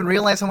you don't even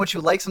realize how much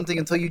you like something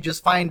until you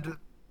just find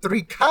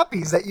 3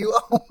 copies that you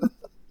own.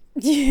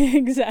 Yeah,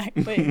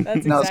 exactly.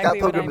 That's No, exactly Scott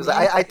what Pilgrim I is.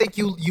 mean. I think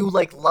you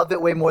like love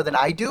it way more than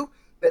I do,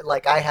 but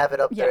like I have it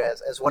up there Yeah.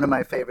 as one of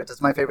my favorites.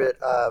 It's my favorite.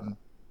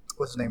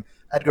 What's his name?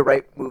 Edgar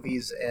Wright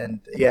movies,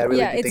 and yeah, I really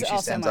yeah, do it's think she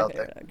also stands my out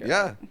favorite. there. Edgar.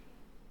 Yeah.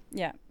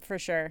 Yeah, for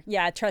sure.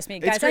 Yeah, trust me,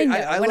 It's guys. I great. know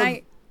I when love-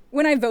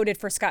 when I voted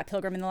for Scott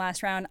Pilgrim in the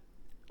last round,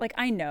 like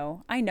I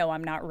know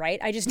I'm not right.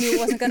 I just knew it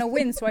wasn't going to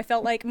win, so I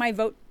felt like my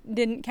vote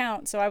didn't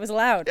count. So I was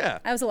allowed. Yeah.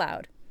 I was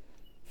allowed.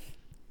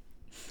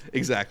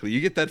 Exactly.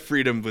 You get that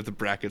freedom with the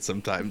bracket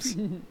sometimes.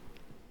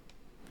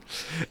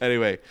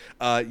 Anyway,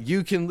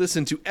 you can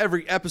listen to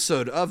every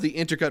episode of the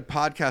Intercut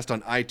podcast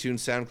on iTunes,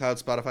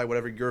 SoundCloud, Spotify,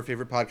 whatever your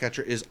favorite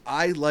podcatcher is.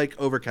 I like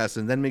Overcast,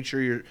 and then make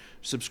sure you're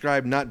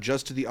subscribed not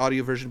just to the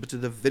audio version, but to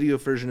the video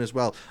version as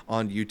well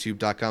on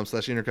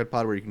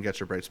youtube.com/intercutpod, where you can get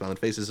your bright smiling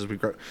faces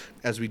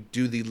as we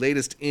do the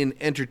latest in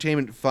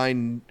entertainment.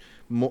 Find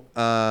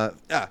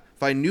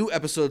new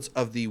episodes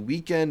of The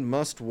Weekend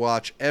Must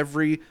Watch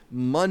every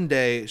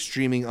Monday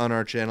streaming on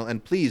our channel.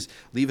 And please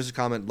leave us a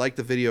comment, like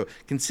the video.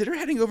 Consider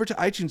heading over to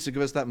iTunes to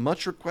give us that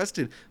much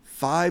requested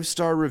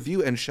 5-star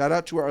review. And shout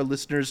out to our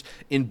listeners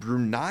in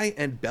Brunei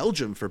and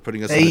Belgium for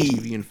putting us on the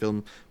TV and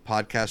film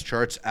podcast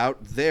charts out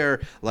there.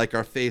 Like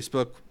our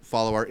Facebook,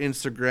 follow our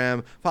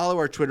Instagram, follow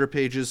our Twitter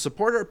pages,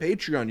 support our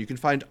Patreon. You can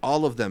find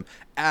all of them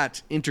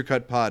at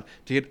Intercut Pod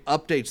to get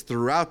updates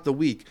throughout the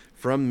week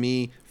from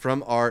me,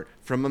 from Art,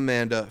 from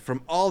Amanda,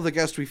 from all the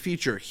guests we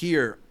feature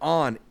here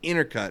on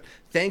Intercut.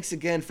 Thanks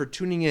again for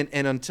tuning in,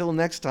 and until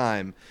next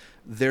time,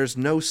 there's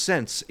no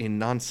sense in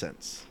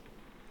nonsense.